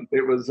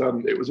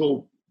 It was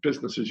all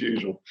business as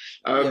usual.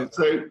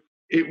 So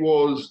it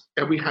was,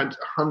 and we had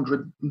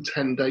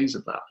 110 days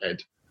of that,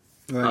 Ed.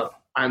 Right.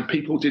 And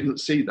people didn't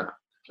see that.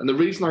 And the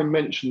reason I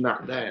mentioned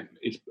that then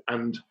is,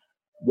 and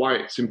why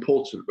it's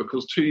important,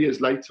 because 2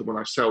 years later when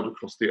I sailed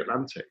across the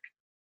Atlantic,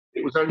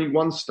 it was only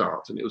 1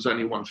 start and it was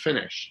only 1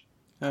 finish.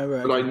 Oh,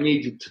 right. But I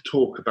needed to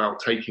talk about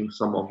taking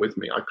someone with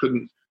me. I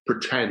couldn't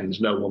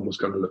pretend no one was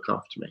going to look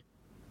after me.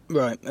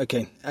 Right,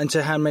 okay. And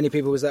so how many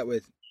people was that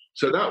with?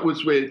 So that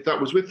was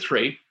with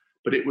 3,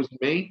 but it was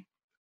me.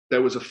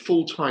 There was a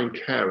full-time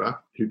carer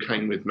who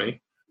came with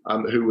me,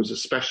 who was a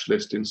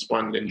specialist in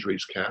spinal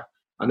injuries care,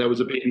 and there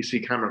was a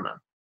BBC cameraman.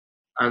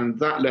 And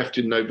that left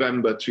in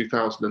November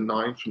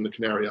 2009 from the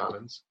Canary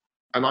Islands.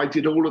 And I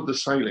did all of the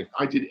sailing.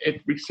 I did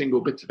every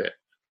single bit of it.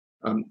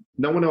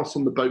 No one else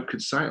on the boat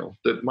could sail.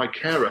 My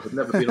carer had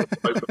never been on the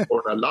boat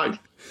before in her life.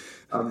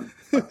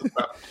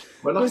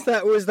 Was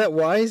that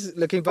wise,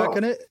 looking back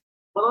on it?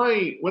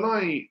 When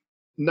I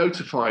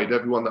notified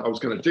everyone that I was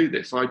going to do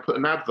this, I put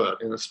an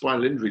advert in a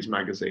spinal injuries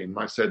magazine.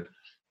 I said,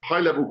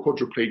 high-level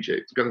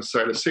quadriplegic going to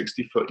sail a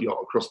 60-foot yacht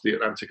across the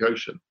Atlantic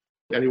Ocean.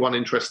 Anyone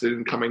interested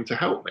in coming to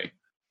help me?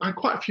 I had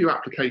quite a few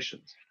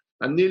applications,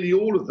 and nearly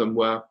all of them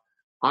were,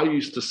 I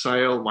used to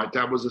sail, my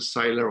dad was a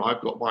sailor,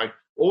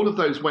 all of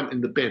those went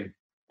in the bin.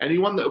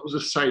 Anyone that was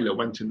a sailor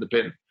went in the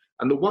bin.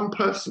 And the one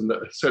person that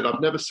said, I've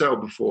never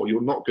sailed before,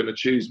 you're not going to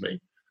choose me,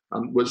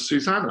 was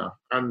Susanna.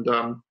 And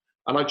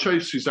I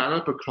chose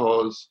Susanna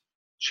because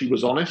she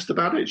was honest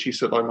about it. She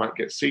said I might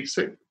get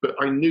seasick, but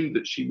I knew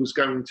that she was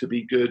going to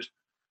be good.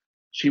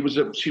 She was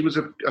a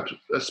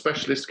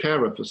specialist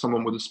carer for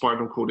someone with a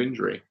spinal cord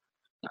injury.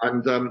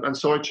 And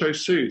so I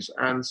chose Suze,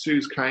 and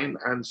Suze came,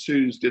 and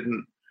Suze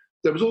didn't.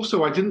 There was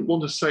also, I didn't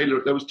want a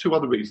sailor. There was 2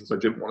 other reasons I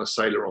didn't want a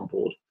sailor on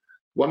board.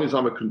 One is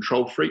I'm a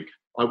control freak.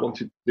 I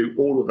wanted to do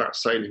all of that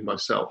sailing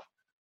myself.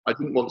 I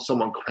didn't want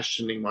someone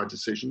questioning my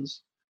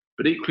decisions.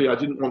 But equally, I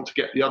didn't want to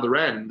get the other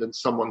end and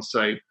someone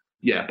say,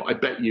 yeah, but I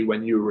bet you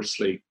when you were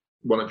asleep,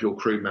 one of your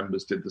crew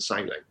members did the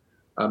sailing.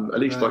 At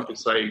least right. I could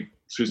say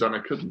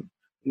Susanna couldn't.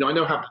 I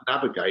know how to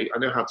navigate. I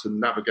know how to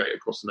navigate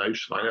across an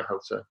ocean. I know how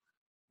to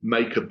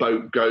make a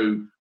boat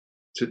go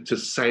to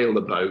sail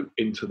the boat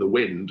into the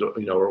wind,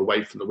 or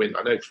away from the wind.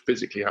 I know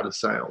physically how to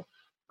sail.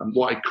 And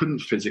what I couldn't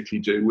physically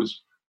do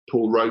was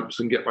pull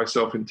ropes and get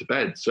myself into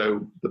bed.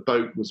 So the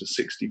boat was a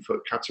 60-foot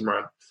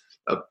catamaran.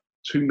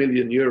 2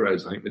 million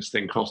euros, I think this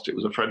thing cost. It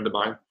was a friend of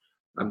mine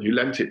who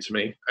lent it to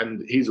me,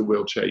 and he's a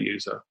wheelchair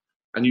user.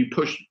 And you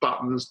push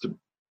buttons to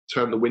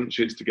turn the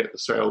winches to get the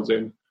sails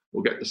in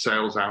or get the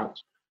sails out.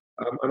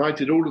 And I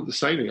did all of the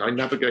sailing. I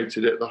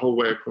navigated it the whole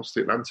way across the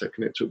Atlantic,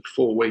 and it took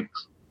 4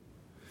 weeks.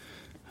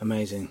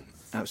 Amazing,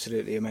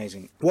 absolutely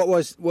amazing. What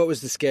was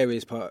the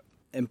scariest part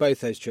in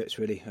both those trips,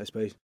 really? I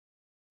suppose.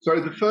 So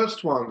the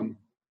first one,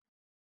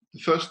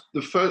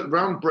 the first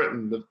round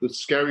Britain, the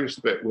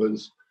scariest bit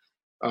was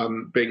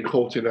being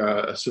caught in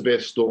a severe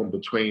storm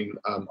between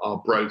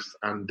Arbroath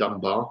and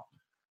Dunbar,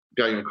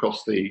 going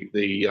across the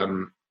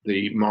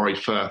Moray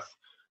Firth.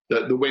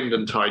 the wind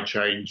and tide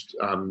changed.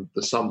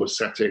 The sun was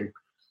setting.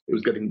 It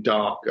was getting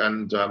dark,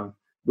 and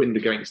wind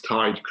against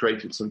tide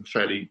created some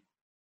fairly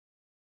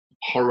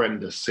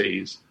horrendous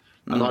seas.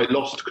 And I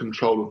lost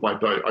control of my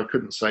boat. I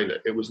couldn't sail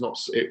it. It was not.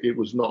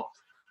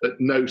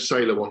 No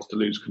sailor wants to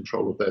lose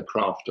control of their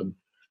craft, and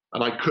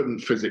I couldn't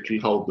physically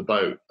hold the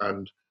boat.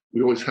 And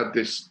we always had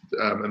this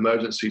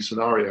emergency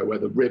scenario where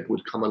the rib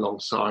would come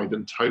alongside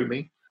and tow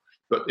me,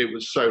 but it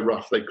was so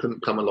rough they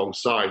couldn't come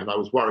alongside, and I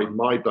was worried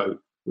my boat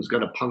was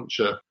going to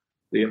puncture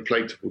the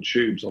inflatable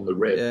tubes on the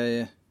rib.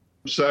 Yeah.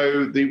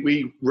 So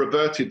we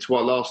reverted to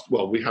our last.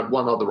 Well, we had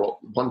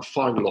one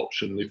final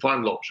option. The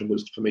final option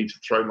was for me to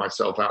throw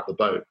myself out the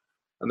boat,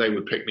 and they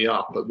would pick me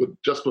up. But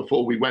just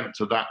before we went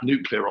to that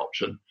nuclear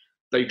option,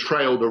 they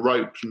trailed a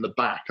rope from the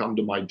back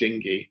under my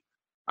dinghy,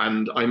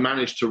 and I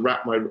managed to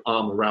wrap my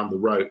arm around the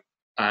rope,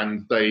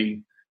 and they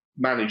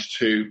managed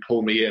to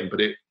pull me in, but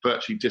it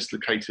virtually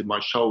dislocated my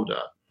shoulder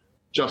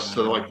just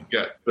so I could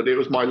get. But it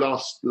was my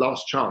last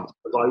chance,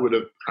 because I would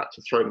have had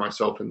to throw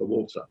myself in the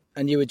water.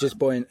 And you were just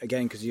buoyant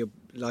again because of your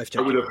life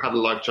jacket. I would have had a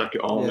life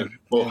jacket on,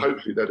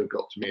 hopefully they'd have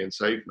got to me and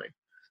saved me.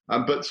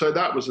 But so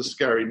that was a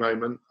scary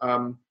moment.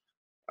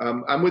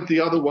 And with the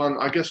other one,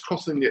 I guess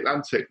crossing the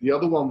Atlantic, the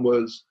other one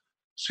was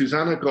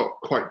Susanna got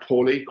quite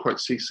poorly, quite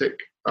seasick,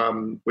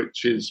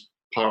 which is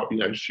part,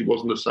 she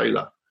wasn't a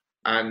sailor.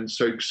 And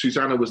so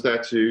Susanna was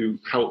there to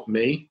help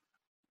me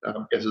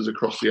get us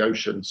across the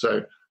ocean.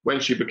 So when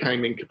she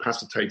became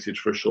incapacitated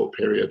for a short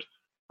period,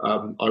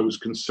 I was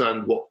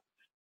concerned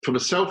from a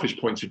selfish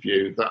point of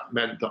view, that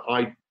meant that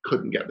I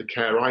couldn't get the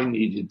care I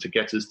needed to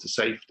get us to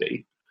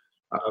safety.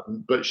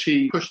 But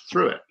she pushed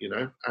through it,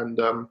 and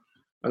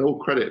all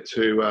credit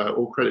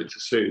to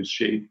Suze.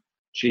 She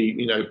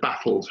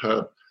battled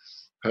her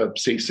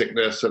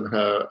seasickness and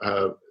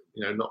her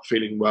not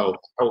feeling well to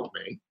help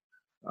me.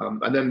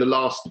 And then the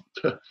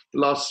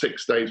last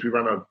 6 days we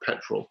ran out of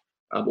petrol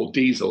or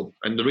diesel,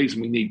 and the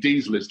reason we need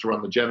diesel is to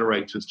run the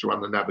generators, to run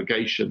the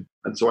navigation,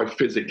 and so I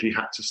physically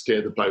had to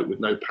steer the boat with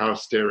no power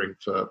steering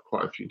for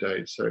quite a few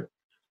days. So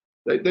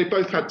they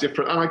both had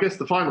different, and I guess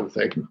the final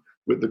thing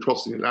with the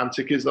crossing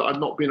Atlantic is that I'd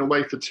not been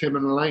away for Tim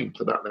and Elaine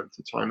for that length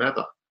of time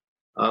ever.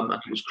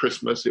 It was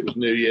Christmas, it was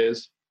New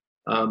Year's,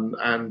 and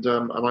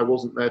I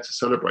wasn't there to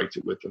celebrate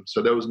it with them.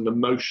 So there was an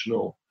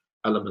emotional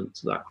element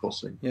to that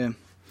crossing. Yeah,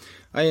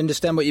 I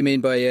understand what you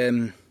mean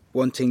by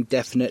wanting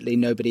definitely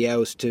nobody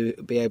else to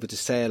be able to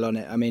sail on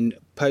it. I mean,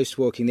 post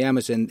walking the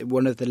Amazon,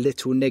 one of the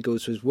little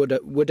niggles was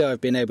would I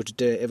have been able to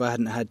do it if I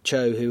hadn't had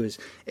Cho, who was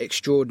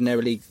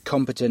extraordinarily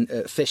competent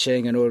at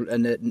fishing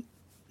and at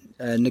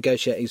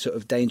negotiating sort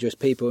of dangerous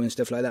people and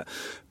stuff like that.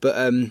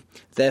 But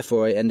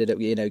therefore I ended up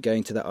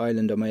going to that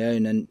island on my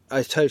own, and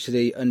I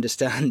totally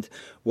understand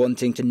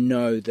wanting to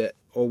know that,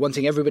 or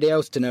wanting everybody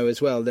else to know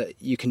as well, that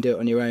you can do it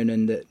on your own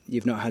and that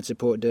you've not had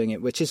support doing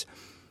it, which is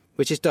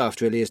daft,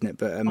 really, isn't it?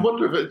 But I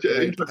wonder if it's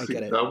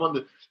interesting. I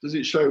wonder, does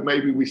it show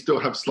maybe we still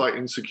have slight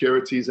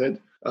insecurities, Ed?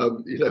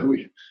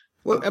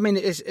 Well, I mean,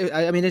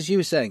 as you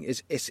were saying,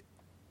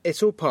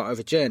 it's all part of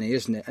a journey,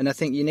 isn't it? And I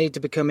think you need to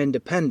become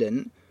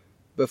independent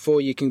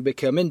before you can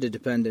become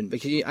interdependent,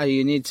 because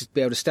you need to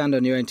be able to stand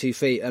on your own 2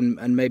 feet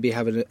and maybe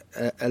have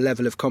a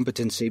level of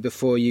competency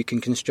before you can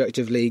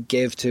constructively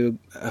give to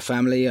a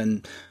family,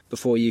 and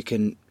before you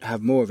can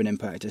have more of an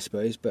impact, I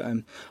suppose. But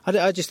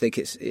I just think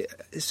it's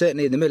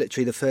certainly in the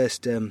military, the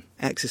first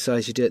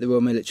exercise you do at the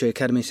Royal Military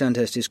Academy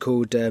Sandhurst is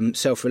called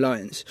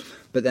self-reliance,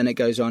 but then it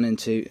goes on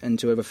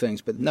into other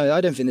things. But no, I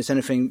don't think there's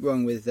anything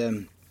wrong with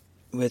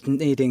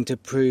needing to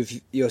prove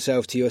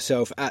yourself to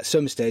yourself at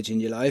some stage in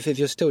your life. If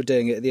you're still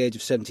doing it at the age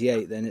of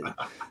 78, then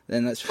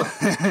that's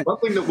one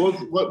thing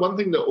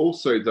that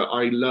also that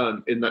I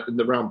learned in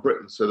the Round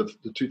Britain, so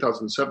the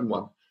 2007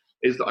 one,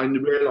 is that I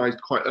realised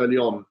quite early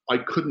on I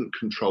couldn't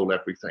control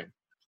everything,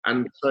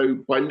 and so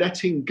by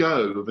letting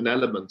go of an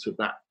element of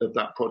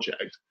that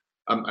project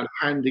and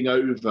handing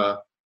over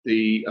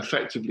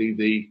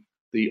effectively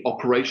the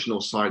operational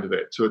side of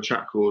it to a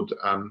chap called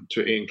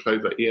to Ian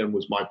Clover. Ian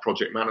was my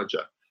project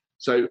manager.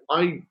 So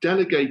I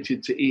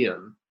delegated to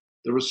Ian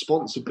the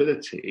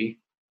responsibility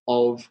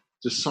of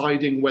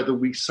deciding whether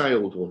we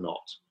sailed or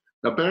not.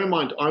 Now, bear in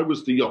mind, I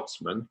was the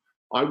yachtsman.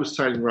 I was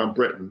sailing around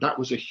Britain. That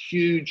was a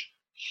huge,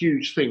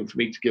 huge thing for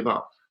me to give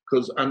up.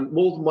 And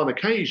more than one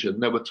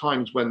occasion, there were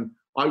times when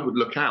I would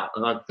look out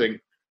and I'd think,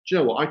 do you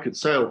know what, I could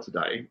sail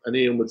today. And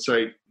Ian would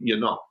say, you're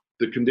not.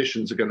 The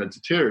conditions are going to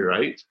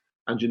deteriorate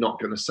and you're not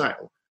going to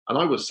sail. And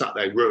I was sat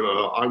there,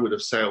 I would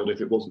have sailed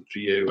if it wasn't for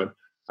you.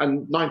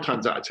 And 9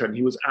 times out of 10,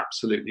 he was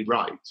absolutely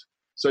right.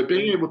 So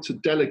being able to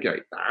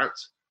delegate that,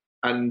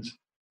 and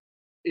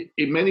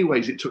in many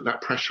ways, it took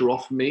that pressure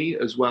off me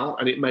as well,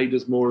 and it made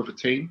us more of a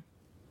team.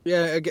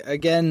 Yeah,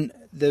 again,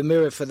 the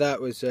mirror for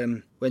that was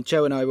when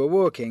Cho and I were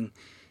walking.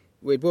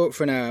 We'd walk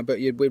for an hour, but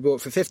we'd walk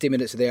for 50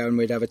 minutes of the hour and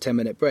we'd have a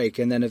 10-minute break.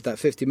 And then of that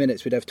 50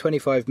 minutes, we'd have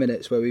 25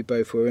 minutes where we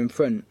both were in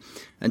front.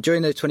 And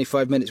during those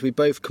 25 minutes, we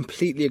both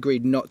completely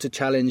agreed not to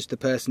challenge the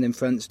person in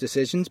front's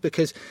decisions,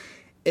 because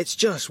it's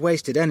just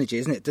wasted energy,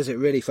 isn't it? Does it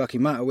really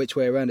fucking matter which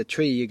way around a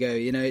tree you go?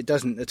 It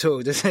doesn't at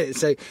all, does it?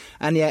 So,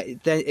 and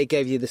yet then it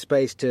gave you the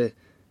space to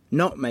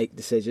not make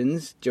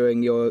decisions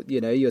during your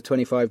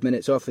 25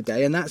 minutes off a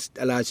day, and that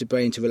allows your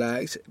brain to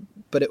relax.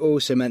 But it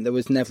also meant there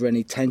was never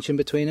any tension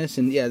between us,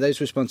 and those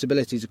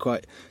responsibilities are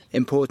quite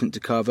important to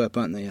carve up,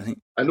 aren't they? I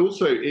think. And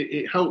also,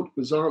 it helped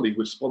bizarrely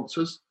with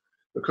sponsors,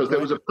 because there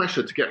was a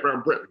pressure to get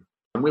around Britain,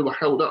 and we were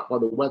held up by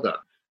the weather.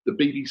 The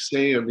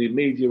BBC and the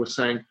media were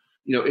saying,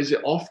 is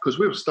it off? Because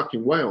we were stuck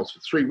in Wales for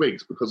 3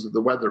 weeks because of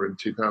the weather in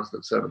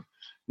 2007.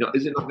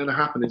 Is it not going to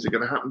happen? Is it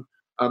going to happen?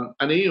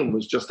 And Ian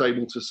was just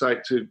able to say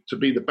to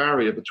be the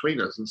barrier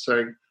between us and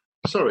saying,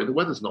 sorry, the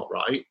weather's not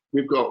right.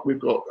 We've got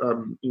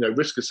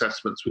risk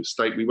assessments which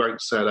state we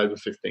won't sail over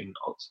 15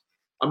 knots.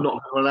 I'm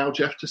not going to allow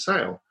Jeff to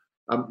sail.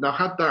 Now,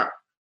 had that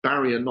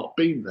barrier not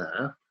been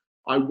there,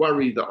 I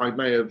worry that I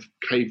may have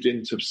caved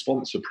into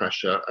sponsor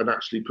pressure and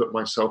actually put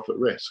myself at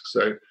risk.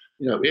 So,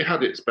 it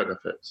had its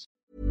benefits.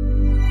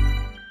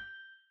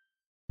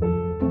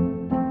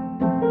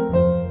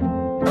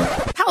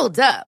 Hold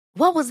up.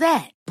 What was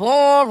that?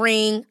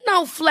 Boring.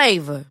 No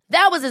flavor.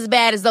 That was as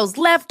bad as those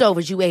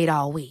leftovers you ate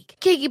all week.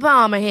 Keke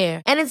Palmer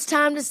here. And it's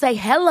time to say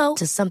hello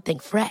to something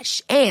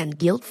fresh and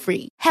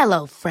guilt-free.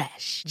 Hello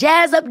Fresh.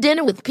 Jazz up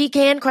dinner with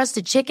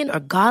pecan-crusted chicken or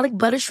garlic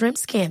butter shrimp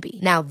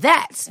scampi. Now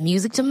that's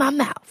music to my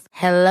mouth.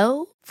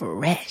 Hello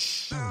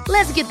Fresh.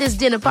 Let's get this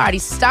dinner party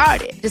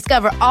started.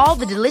 Discover all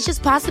the delicious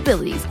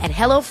possibilities at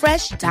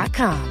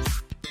HelloFresh.com.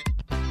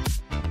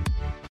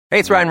 Hey,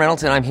 it's Ryan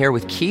Reynolds, and I'm here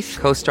with Keith,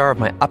 co-star of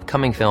my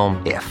upcoming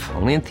film, If,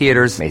 only in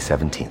theaters May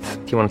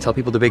 17th. Do you want to tell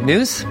people the big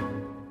news?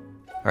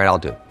 All right, I'll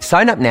do it.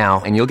 Sign up now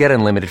and you'll get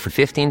unlimited for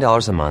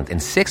 $15 a month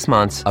and 6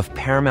 months of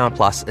Paramount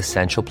Plus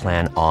Essential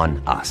Plan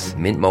on us.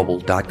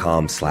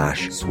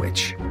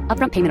 MintMobile.com/switch.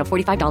 Upfront payment of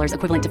 $45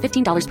 equivalent to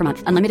 $15 per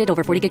month. Unlimited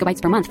over 40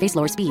 gigabytes per month. Face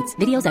lower speeds.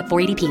 Videos at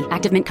 480p.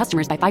 Active Mint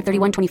customers by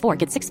 531.24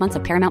 get 6 months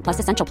of Paramount Plus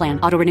Essential Plan.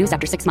 Auto renews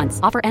after 6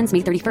 months. Offer ends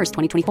May 31st,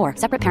 2024.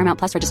 Separate Paramount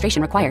Plus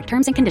registration required.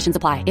 Terms and conditions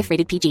apply if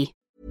rated PG.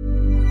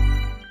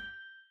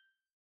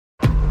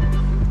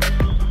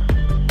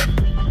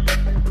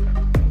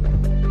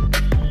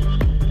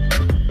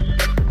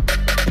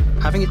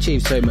 Having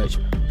achieved so much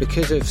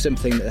because of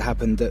something that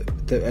happened that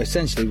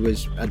essentially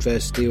was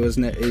adversity,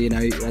 wasn't it?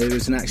 It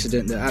was an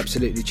accident that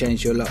absolutely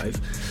changed your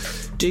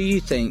life. Do you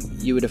think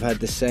you would have had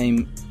the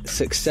same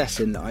success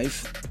in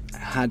life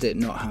had it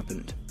not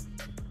happened?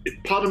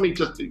 Part of me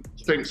just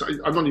thinks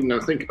I'm not even going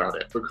to think about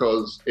it,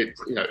 because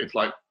it's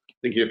like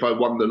thinking if I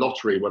won the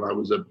lottery when I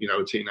was a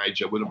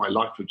teenager, would my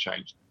life have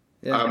changed?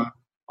 Yeah.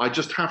 I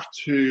just have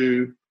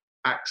to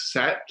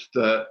accept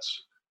that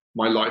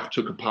my life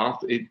took a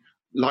path.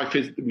 Life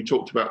is, we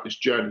talked about this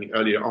journey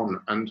earlier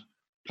on, and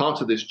part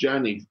of this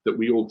journey that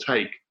we all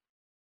take,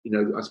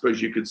 I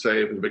suppose you could say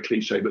it was a bit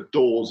cliche, but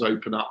doors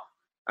open up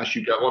as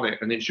you go on it,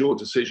 and it's your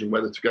decision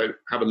whether to go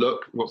have a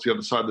look, what's the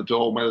other side of the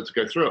door, whether to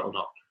go through it or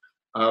not.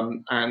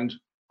 And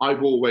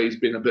I've always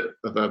been a bit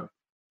of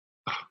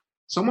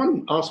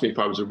someone asked me if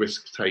I was a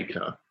risk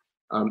taker.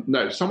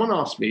 No, someone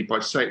asked me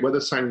whether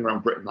sailing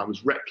around Britain I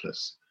was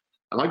reckless.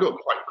 And I got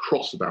quite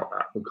cross about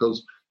that,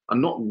 because I'm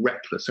not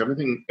reckless.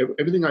 Everything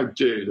I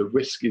do, the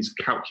risk is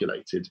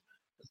calculated.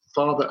 As a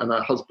father and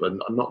a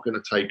husband, I'm not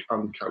going to take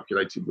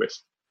uncalculated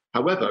risk.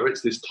 However,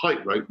 it's this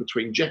tightrope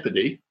between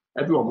jeopardy.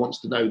 Everyone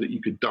wants to know that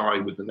you could die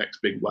with the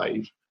next big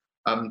wave,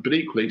 but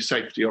equally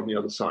safety on the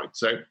other side.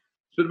 So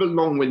it's a bit of a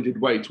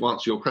long-winded way to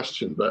answer your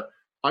question, but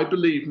I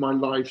believe my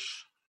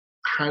life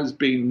has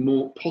been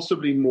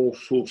possibly more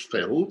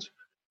fulfilled.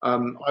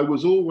 I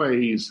was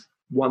always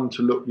one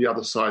to look the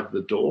other side of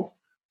the door.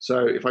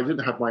 So if I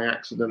didn't have my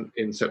accident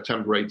in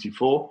September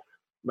 84,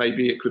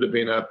 maybe it could have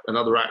been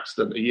another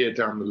accident a year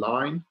down the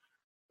line.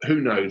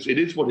 Who knows? It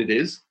is what it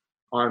is.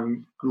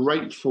 I'm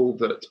grateful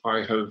that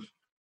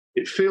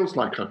it feels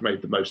like I've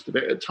made the most of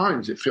it. At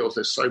times it feels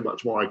there's so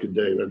much more I can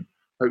do. And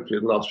hopefully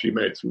in the last few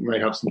minutes, we may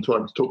have some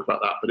time to talk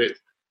about that. But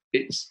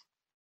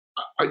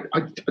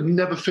I'm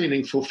never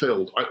feeling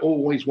fulfilled. I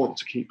always want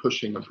to keep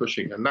pushing and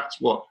pushing. And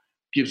that's what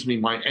gives me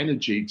my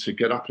energy to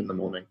get up in the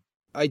morning.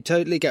 I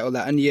totally get all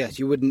that, and yes,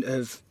 you wouldn't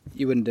have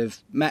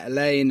met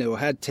Elaine or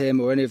had Tim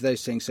or any of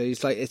those things. So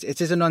it's like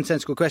it is a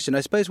nonsensical question. I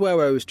suppose where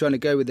I was trying to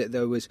go with it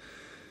though was,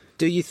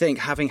 do you think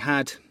having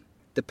had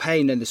the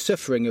pain and the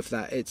suffering of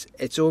that,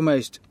 it's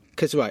almost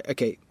because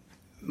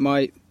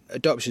my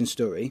adoption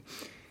story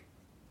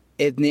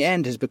in the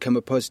end has become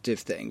a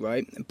positive thing,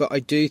 right? But I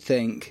do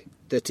think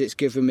that it's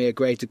given me a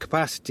greater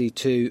capacity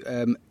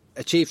to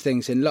achieve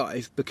things in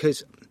life,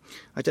 because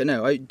I don't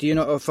know. Do you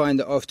not find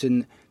that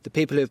often the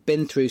people who have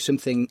been through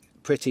something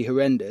pretty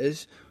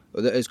horrendous,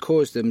 or that has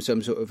caused them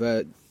some sort of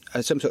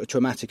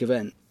traumatic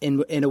event,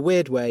 in a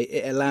weird way,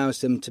 it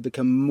allows them to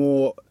become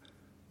more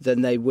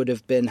than they would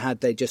have been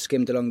had they just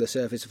skimmed along the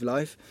surface of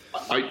life?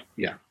 I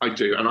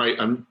do.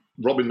 And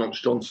Robin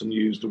Knox-Johnson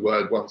used a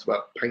word once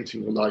about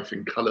painting your life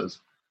in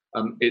colours.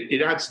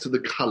 It adds to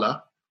the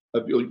colour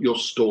of your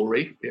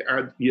story.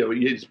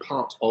 It is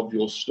part of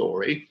your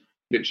story.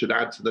 It should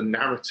add to the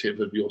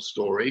narrative of your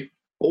story.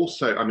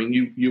 also, I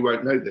mean, you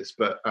won't know this,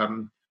 but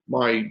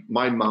my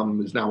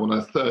mum is now on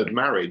her third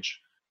marriage.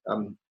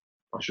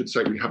 I should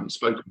say we haven't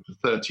spoken for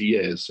 30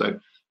 years, so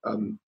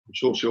I'm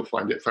sure she'll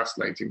find it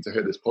fascinating to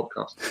hear this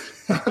podcast.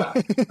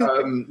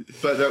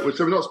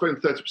 So we're not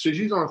spoken 30, so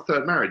she's on her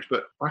third marriage,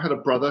 but I had a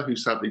brother who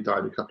sadly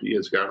died a couple of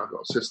years ago, and I've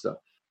got a sister.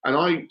 And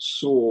I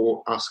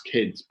saw us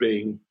kids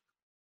being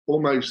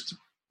almost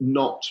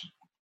not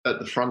at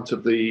the front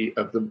of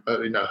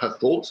her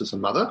thoughts as a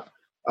mother.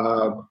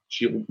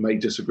 She may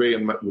disagree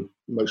and would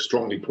most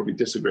strongly probably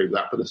disagree with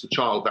that, but as a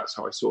child, that's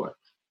how I saw it.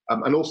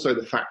 And also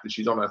the fact that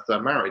she's on her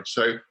third marriage.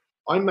 So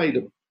I made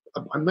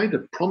a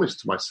promise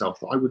to myself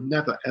that I would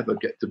never, ever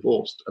get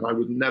divorced, and I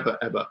would never,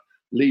 ever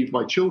leave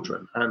my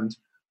children. And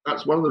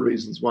that's one of the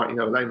reasons why,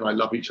 Elaine and I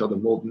love each other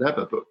more than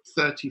ever, but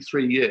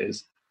 33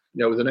 years,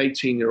 with an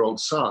 18-year-old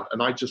son,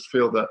 and I just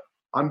feel that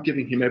I'm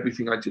giving him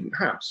everything I didn't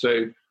have.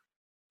 So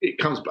it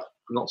comes back.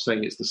 I'm not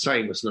saying it's the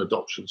same as an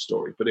adoption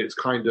story, but it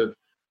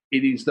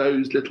is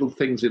those little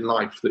things in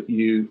life that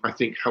I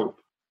think help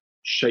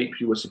shape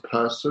you as a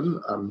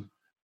person.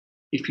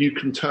 If you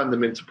can turn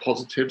them into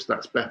positives,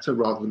 that's better,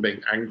 rather than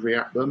being angry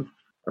at them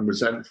and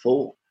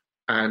resentful.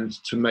 And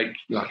to make,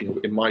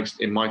 in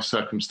my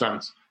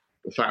circumstance,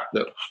 the fact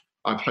that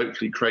I've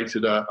hopefully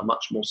created a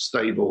much more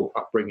stable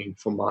upbringing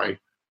for my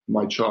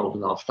child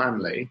and our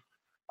family.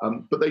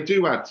 But they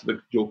do add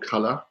to your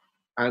colour,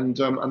 and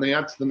they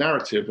add to the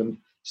narrative. And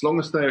as long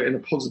as they're in a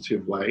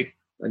positive way,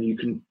 and you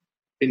can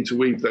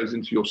interweave those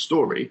into your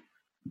story,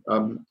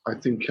 I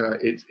think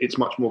it's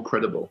much more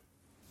credible.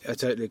 I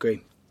totally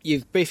agree.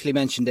 You've briefly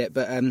mentioned it,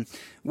 but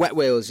Wet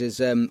Wheels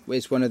is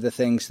one of the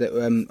things that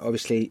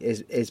obviously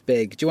is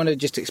big. Do you want to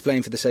just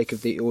explain, for the sake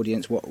of the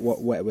audience, what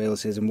Wet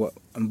Wheels is and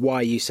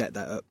why you set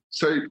that up?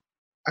 So,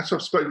 as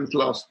I've spoken for the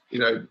last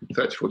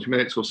 30, 40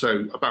 minutes or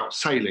so about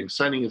sailing.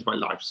 Sailing is my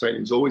life.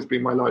 Sailing's always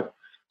been my life.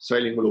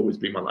 Sailing will always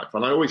be my life.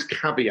 And I always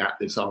caveat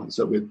this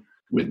answer with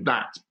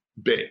that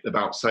bit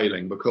about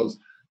sailing, because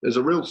there's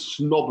a real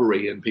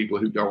snobbery in people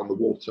who go on the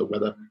water,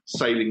 whether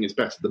sailing is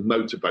better than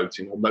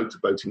motorboating or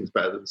motorboating is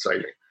better than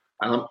sailing.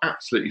 And I'm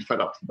absolutely fed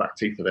up to the back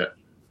teeth of it.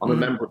 I'm a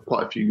member of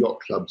quite a few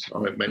yacht clubs. I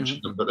won't mention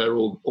them, but they're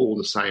all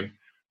the same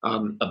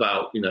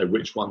about,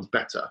 which one's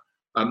better.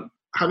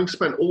 Having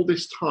spent all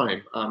this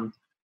time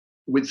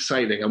with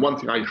sailing, and one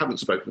thing I haven't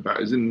spoken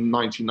about is in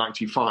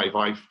 1995,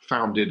 I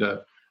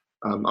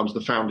was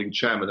the founding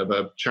chairman of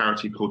a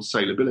charity called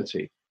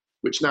Sailability,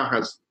 which now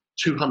has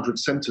 200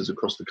 centres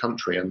across the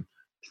country and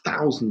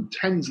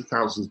tens of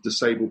thousands of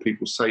disabled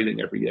people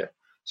sailing every year.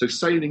 So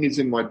sailing is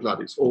in my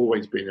blood. It's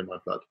always been in my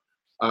blood.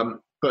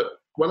 But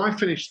when I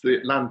finished the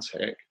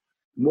Atlantic,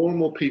 more and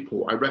more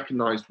people I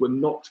recognised were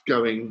not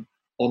going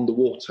on the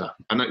water.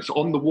 And it's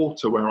on the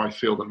water where I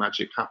feel the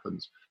magic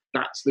happens.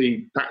 That's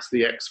the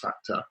X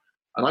factor.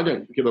 And I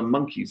don't give a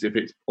monkeys if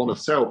it's on a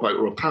sailboat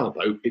or a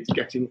powerboat, it's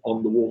getting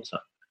on the water.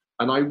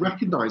 And I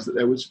recognised that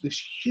there was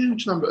this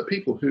huge number of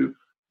people who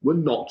were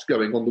not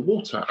going on the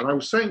water. And I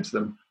was saying to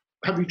them,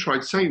 have you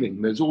tried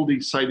sailing? There's all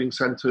these sailing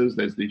centres,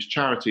 there's these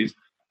charities.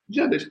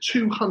 Yeah, there's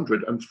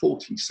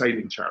 240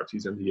 sailing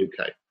charities in the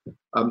UK.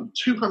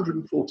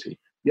 240.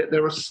 Yet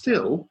there are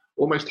still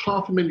almost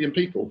 500,000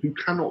 people who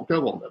cannot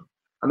go on them.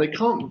 And they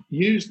can't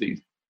use these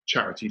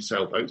charity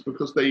sailboats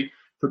because they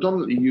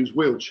predominantly use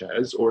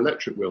wheelchairs or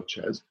electric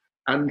wheelchairs.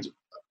 And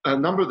a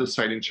number of the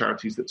sailing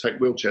charities that take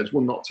wheelchairs will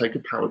not take a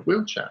powered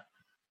wheelchair.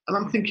 And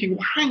I'm thinking,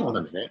 well, hang on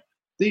a minute.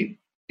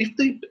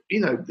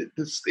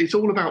 It's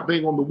all about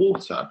being on the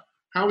water.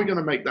 How are we going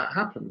to make that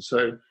happen?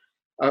 So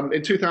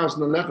in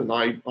 2011,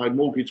 I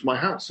mortgaged my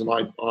house, and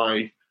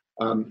I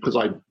because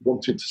I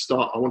wanted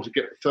to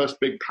get the first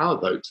big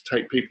powerboat to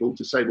take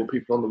disabled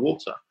people on the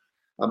water.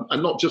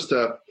 And not just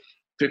a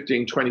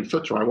 15, 20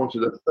 footer. I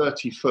wanted a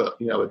 30 foot,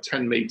 a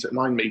 10 meter,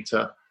 9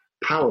 meter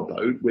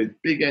powerboat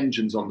with big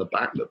engines on the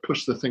back that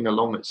pushed the thing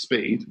along at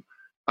speed.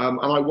 And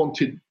I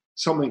wanted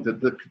something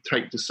that could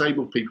take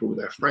disabled people with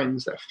their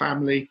friends, their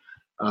family,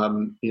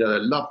 their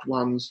loved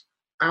ones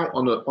out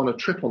on a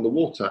trip on the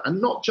water. And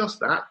not just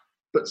that,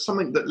 but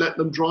something that let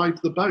them drive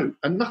the boat.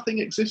 And nothing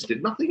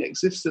existed. Nothing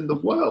exists in the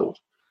world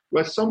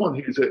where someone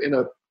who's in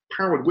a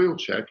powered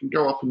wheelchair can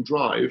go up and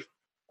drive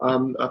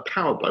a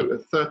powerboat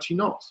at 30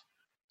 knots.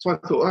 So I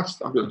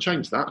thought, I'm going to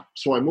change that.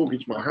 So I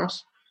mortgaged my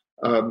house.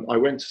 I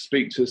went to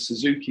speak to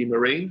Suzuki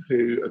Marine,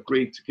 who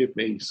agreed to give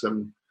me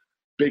some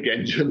big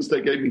engines.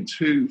 They gave me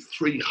 2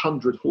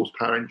 300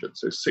 horsepower engines,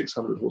 so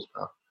 600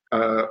 horsepower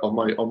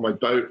on my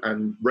boat.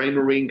 And Ray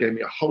Marine gave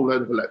me a whole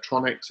load of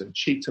electronics, and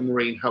Cheetah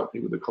Marine helped me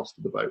with the cost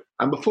of the boat.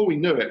 And before we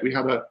knew it, we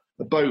had a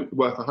boat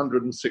worth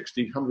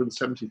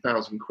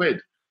 170,000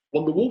 quid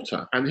on the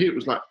water. And here it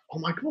was like, oh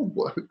my God,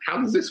 how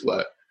does this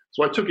work?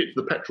 So I took it to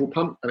the petrol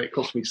pump, and it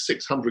cost me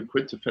 600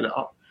 quid to fill it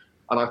up.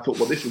 And I thought,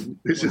 well, this isn't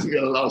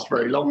going to last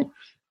very long.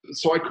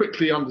 So I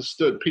quickly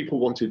understood people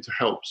wanted to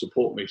help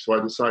support me. So I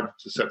decided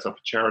to set up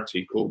a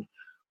charity called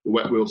the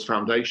Wet Wheels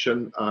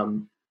Foundation.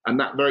 And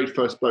that very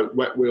first boat,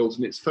 Wet Wheels,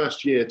 in its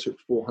first year took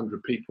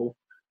 400 people.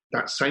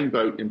 That same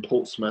boat in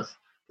Portsmouth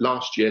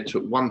last year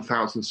took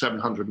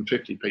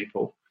 1,750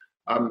 people.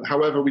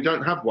 However, we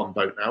don't have one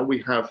boat now. We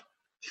have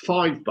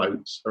 5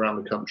 boats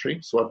around the country.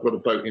 So I've got a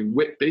boat in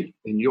Whitby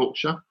in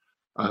Yorkshire,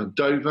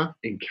 Dover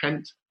in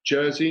Kent,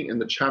 Jersey in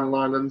the Channel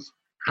Islands,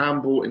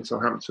 Hamble in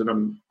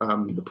Southampton,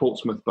 and the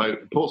Portsmouth boat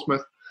in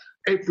Portsmouth.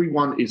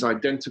 Everyone is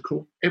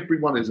identical.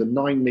 Everyone is a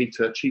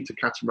 9-metre cheetah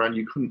catamaran.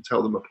 You couldn't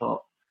tell them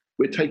apart.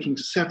 We're taking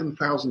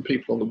 7,000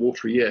 people on the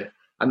water a year.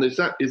 And as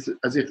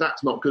if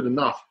that's not good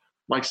enough,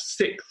 my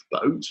 6th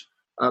boat,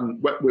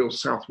 Wet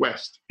Wheels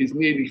Southwest, is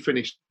nearly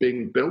finished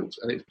being built,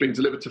 and it's being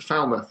delivered to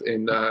Falmouth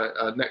in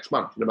next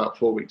month, in about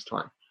 4 weeks'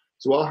 time.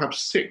 So I'll have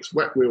 6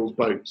 Wet Wheels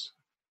boats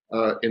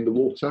in the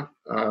water.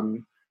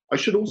 I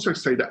should also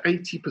say that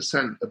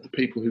 80% of the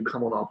people who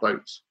come on our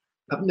boats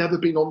have never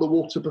been on the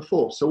water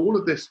before. So all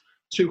of this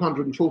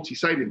 240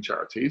 sailing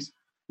charities,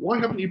 why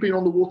haven't you been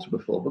on the water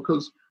before?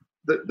 Because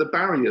the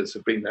barriers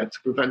have been there to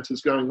prevent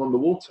us going on the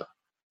water.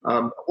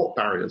 What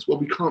barriers? Well,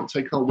 we can't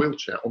take our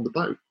wheelchair on the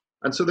boat.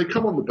 And so they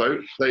come on the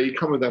boat, they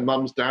come with their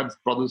mums, dads,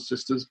 brothers,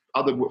 sisters,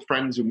 other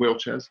friends in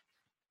wheelchairs.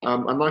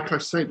 And like I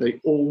say, they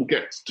all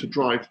get to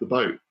drive the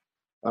boat.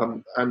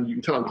 And you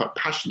can tell I'm quite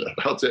passionate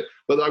about it.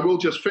 But I will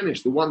just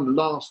finish the one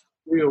last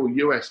real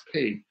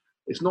USP.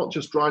 It's not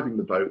just driving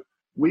the boat.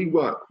 We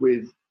work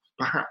with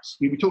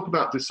we talk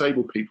about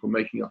disabled people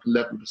making up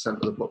 11%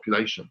 of the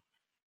population.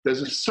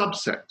 There's a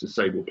subset of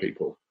disabled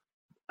people,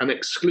 an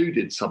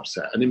excluded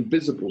subset, an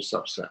invisible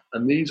subset.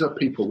 And these are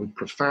people with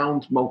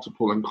profound,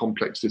 multiple and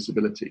complex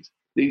disabilities.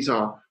 These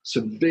are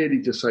severely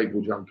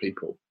disabled young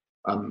people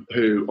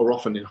who are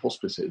often in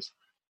hospices.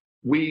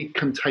 We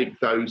can take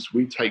those,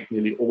 we take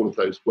nearly all of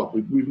those. Well,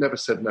 we've never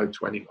said no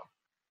to anyone.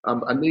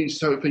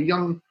 So if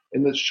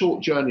in the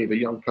short journey of a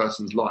young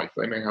person's life,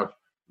 they may have,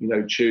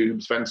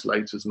 tubes,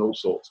 ventilators and all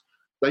sorts.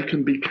 They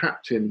can be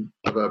captain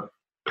of a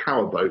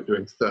powerboat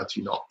doing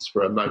 30 knots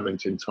for a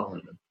moment in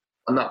time.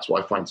 And that's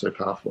what I find so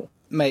powerful.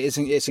 Mate,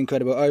 it's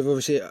incredible.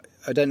 Obviously,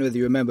 I don't know whether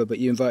you remember, but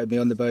you invited me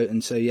on the boat.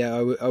 And so, yeah,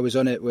 I was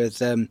on it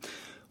with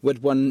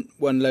one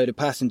load of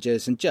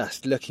passengers, and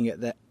just looking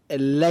at the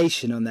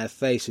elation on their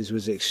faces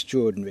was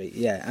extraordinary.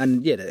 Yeah,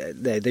 and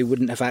they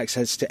wouldn't have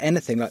access to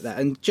anything like that.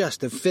 And just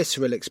the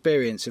visceral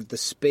experience of the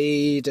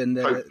speed and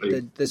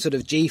the sort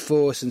of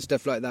G-force and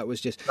stuff like that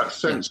was just... That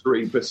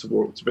sensory,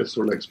 visceral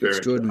experience.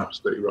 Extraordinary.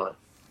 Absolutely right.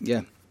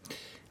 Yeah.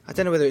 I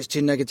don't know whether it's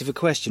too negative a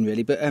question,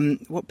 really, but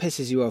what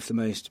pisses you off the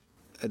most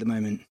at the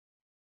moment?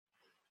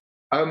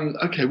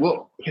 Okay,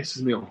 what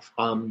pisses me off?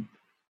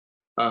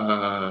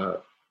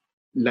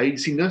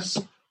 Laziness.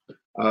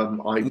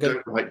 I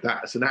don't like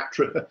that as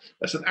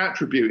an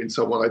attribute in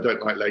someone. I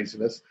don't like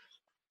laziness.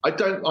 I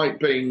don't like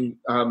being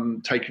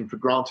taken for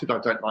granted. I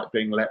don't like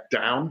being let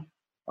down.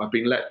 I've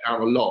been let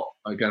down a lot.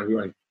 Again, we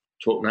won't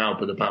talk now,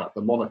 but about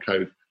the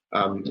Monaco,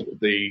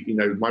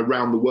 my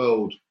round the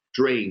world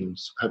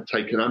dreams have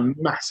taken a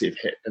massive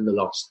hit in the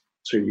last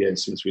 2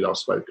 years since we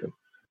last spoken,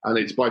 and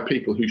it's by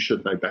people who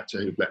should know better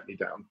who've let me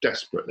down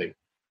desperately.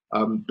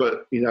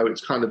 But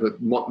it's kind of a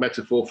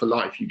metaphor for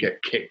life. You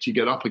get kicked, you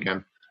get up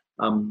again.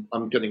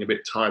 I'm getting a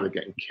bit tired of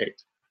getting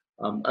kicked,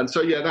 and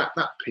so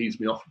that pees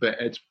me off a bit.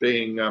 It's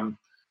being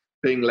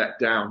let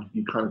down.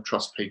 You kind of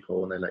trust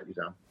people when they let you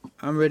down.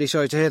 I'm really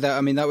sorry to hear that.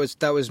 I mean, that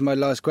was my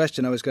last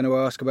question. I was going to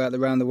ask about the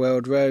Round the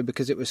World Road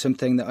because it was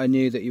something that I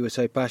knew that you were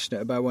so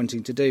passionate about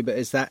wanting to do. But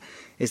is that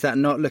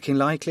not looking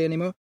likely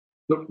anymore?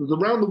 The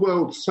Round the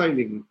World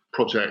Sailing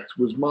project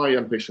was my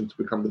ambition to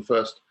become the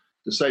first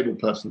disabled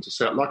person to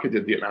sail, like I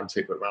did the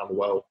Atlantic, but around the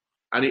world.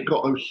 And it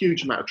got a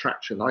huge amount of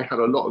traction. I had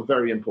a lot of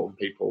very important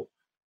people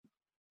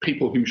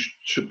who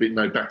should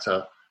know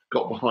better,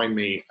 got behind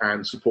me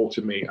and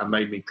supported me and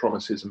made me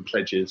promises and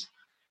pledges.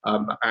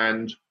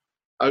 And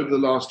over the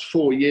last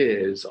 4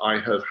 years, I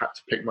have had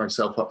to pick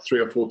myself up 3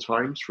 or 4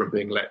 times from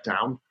being let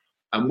down.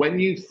 And when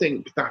you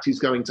think that is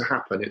going to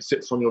happen, it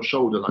sits on your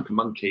shoulder like a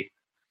monkey.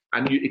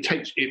 And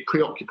it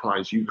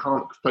preoccupies you. You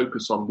can't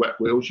focus on Wet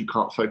Wheels. You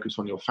can't focus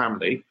on your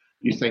family.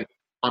 You think,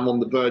 I'm on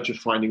the verge of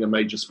finding a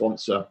major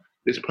sponsor.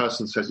 This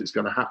person says it's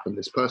going to happen.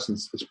 This person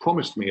has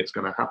promised me it's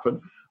going to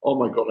happen. Oh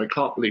my God, I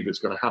can't believe it's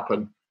going to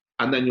happen.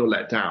 And then you're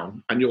let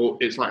down, and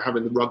it's like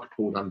having the rug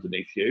pulled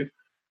underneath you.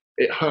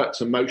 It hurts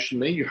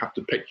emotionally. You have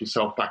to pick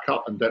yourself back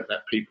up and don't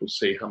let people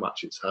see how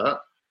much it's hurt.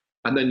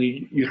 And then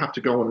you have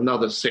to go on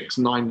another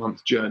 6-9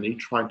 month journey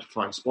trying to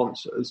find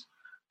sponsors.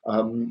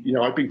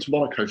 I've been to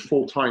Monaco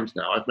 4 times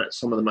now. I've met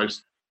some of the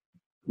most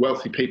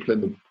wealthy people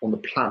on the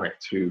planet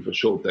who've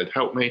assured they'd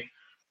help me.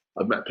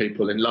 I've met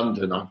people in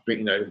London. I've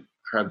been,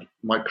 had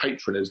my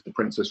patron is the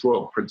Princess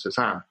Royal, Princess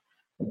Anne.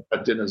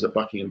 Had dinners at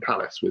Buckingham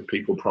Palace with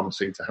people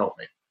promising to help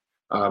me,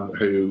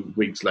 who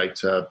weeks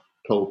later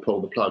pulled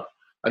the plug.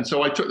 And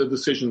so I took the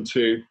decision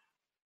to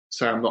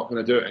say I'm not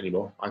going to do it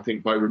anymore. I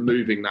think by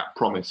removing that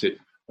promise,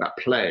 that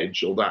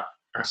pledge or that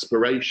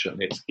aspiration,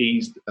 it's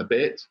eased a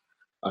bit.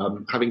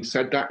 Having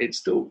said that, it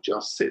still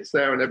just sits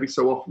there, and every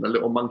so often a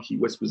little monkey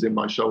whispers in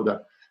my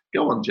shoulder,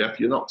 "Go on, Jeff,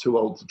 you're not too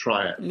old to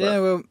try it." Yeah,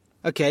 well,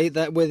 okay,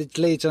 that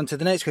leads on to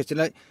the next question.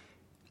 Like,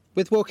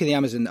 With Walking the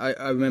Amazon,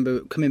 I remember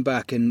coming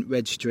back and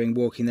registering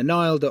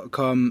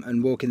walkingthenile.com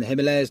and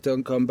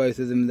walkingthehimalayas.com, both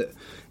of them that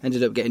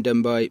ended up getting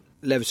done by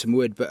Levison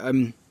Wood. But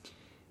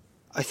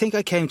I think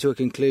I came to a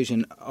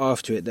conclusion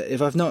after it that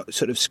if I've not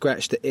sort of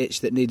scratched the itch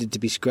that needed to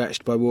be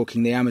scratched by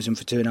walking the Amazon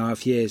for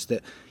 2.5 years,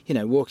 that, you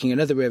know, walking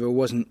another river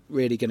wasn't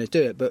really going to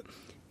do it. But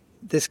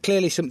there's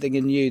clearly something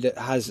in you that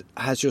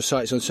has your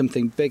sights on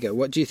something bigger.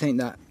 What do you think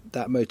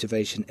that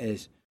motivation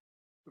is?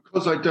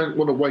 Because I don't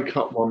want to wake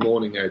up one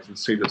morning, Ed, and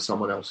see that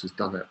someone else has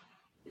done it.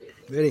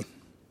 Really?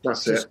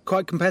 That's it's it.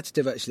 Quite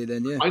competitive, actually,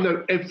 then, yeah. I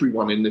know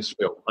everyone in this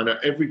field. I know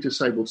every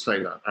disabled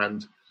sailor.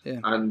 And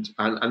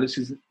this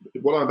is,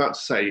 what I'm about to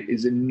say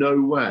is in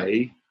no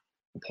way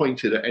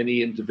pointed at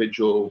any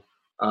individual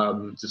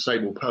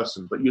disabled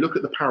person. But you look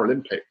at the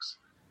Paralympics,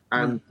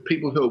 and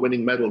people who are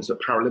winning medals at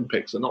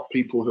Paralympics are not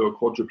people who are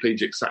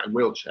quadriplegic sat in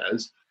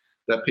wheelchairs.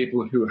 They're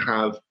people who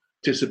have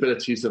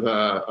disabilities of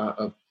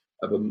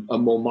a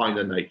more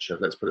minor nature,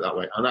 let's put it that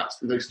way. And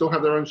they still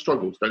have their own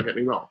struggles, don't get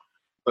me wrong.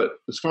 But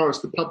as far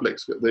as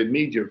the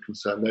media are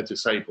concerned, they're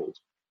disabled.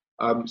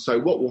 So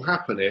what will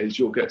happen is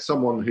you'll get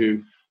someone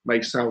who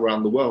may sail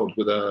around the world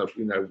with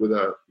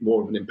a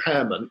more of an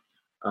impairment,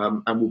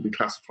 and will be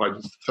classified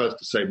as the first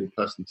disabled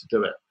person to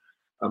do it.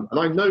 And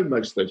I know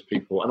most of those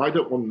people, and I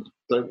don't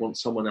want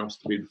someone else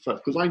to be the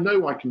first, because I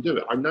know I can do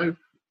it. I know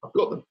I've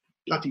got the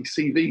bloody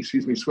CV,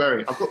 excuse me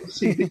swearing, I've got the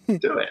CV to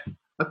do it.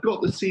 I've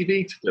got the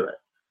CV to do it.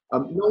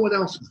 No one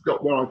else has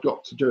got where I've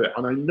got to do it,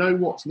 and I know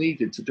what's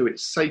needed to do it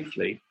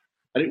safely.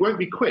 And it won't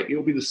be quick.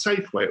 It'll be the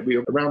safe way. It'll be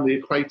around the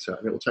equator,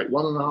 and it will take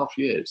 1.5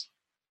 years.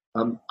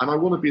 And I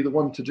want to be the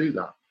one to do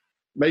that.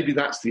 Maybe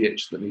that's the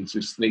itch that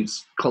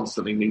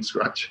constantly needs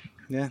scratching.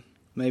 Yeah,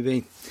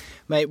 maybe.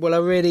 Mate, well, I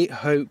really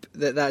hope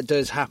that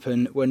does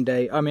happen one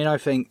day. I mean, I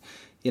think,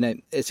 you know,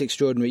 it's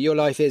extraordinary. Your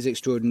life is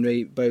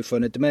extraordinary, both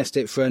on a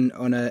domestic front,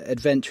 on an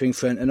adventuring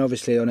front, and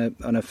obviously on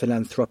a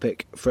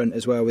philanthropic front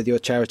as well, with your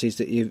charities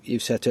that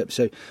you've set up.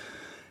 So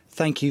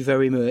thank you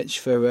very much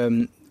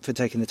for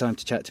taking the time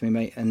to chat to me,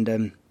 mate.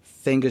 And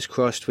fingers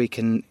crossed we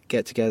can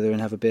get together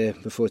and have a beer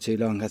before too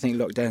long. I think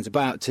lockdown's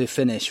about to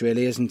finish,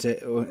 really, isn't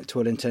it, to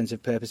all intents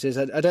and purposes?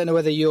 I don't know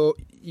whether you're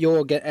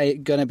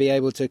going to be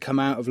able to come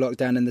out of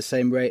lockdown in the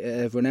same rate that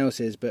everyone else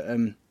is, but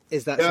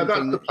is that something? Yeah,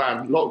 that's the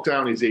plan.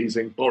 Lockdown is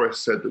easing. Boris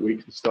said that we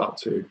can start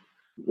to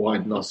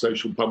widen our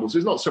social bubbles.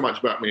 It's not so much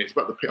about me. It's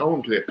about I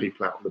want to get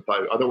people out on the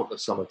boat. I don't want the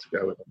summer to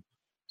go and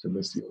to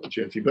miss the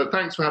opportunity. But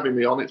thanks for having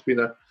me on. It's been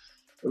a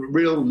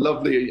real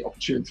lovely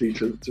opportunity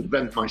to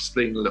vent my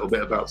spleen a little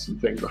bit about some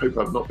things. I hope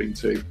I've not been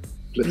too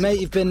political. Mate,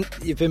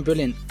 you've been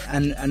brilliant,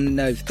 and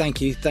no,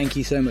 thank you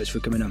so much for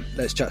coming on.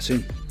 Let's chat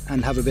soon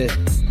and have a beer.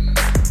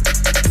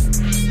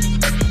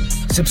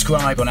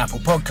 Subscribe on Apple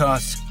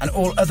Podcasts and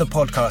all other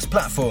podcast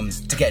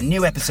platforms to get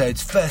new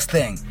episodes first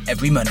thing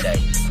every Monday.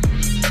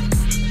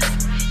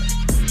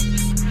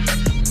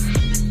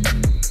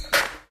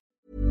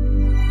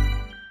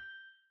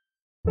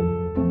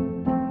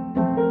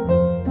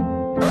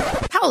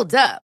 Hold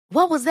up.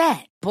 What was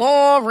that?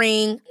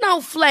 Boring. No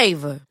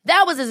flavor.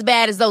 That was as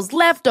bad as those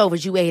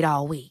leftovers you ate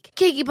all week.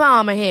 Keke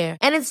Palmer here,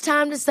 and it's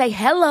time to say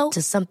hello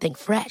to something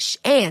fresh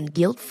and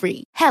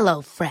guilt-free.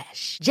 Hello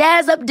Fresh.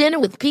 Jazz up dinner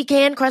with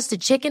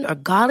pecan-crusted chicken or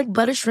garlic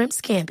butter shrimp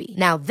scampi.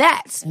 Now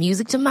that's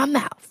music to my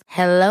mouth.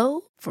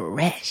 Hello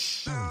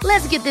Fresh.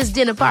 Let's get this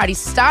dinner party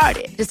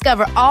started.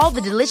 Discover all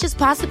the delicious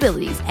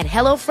possibilities at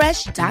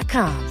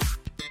HelloFresh.com.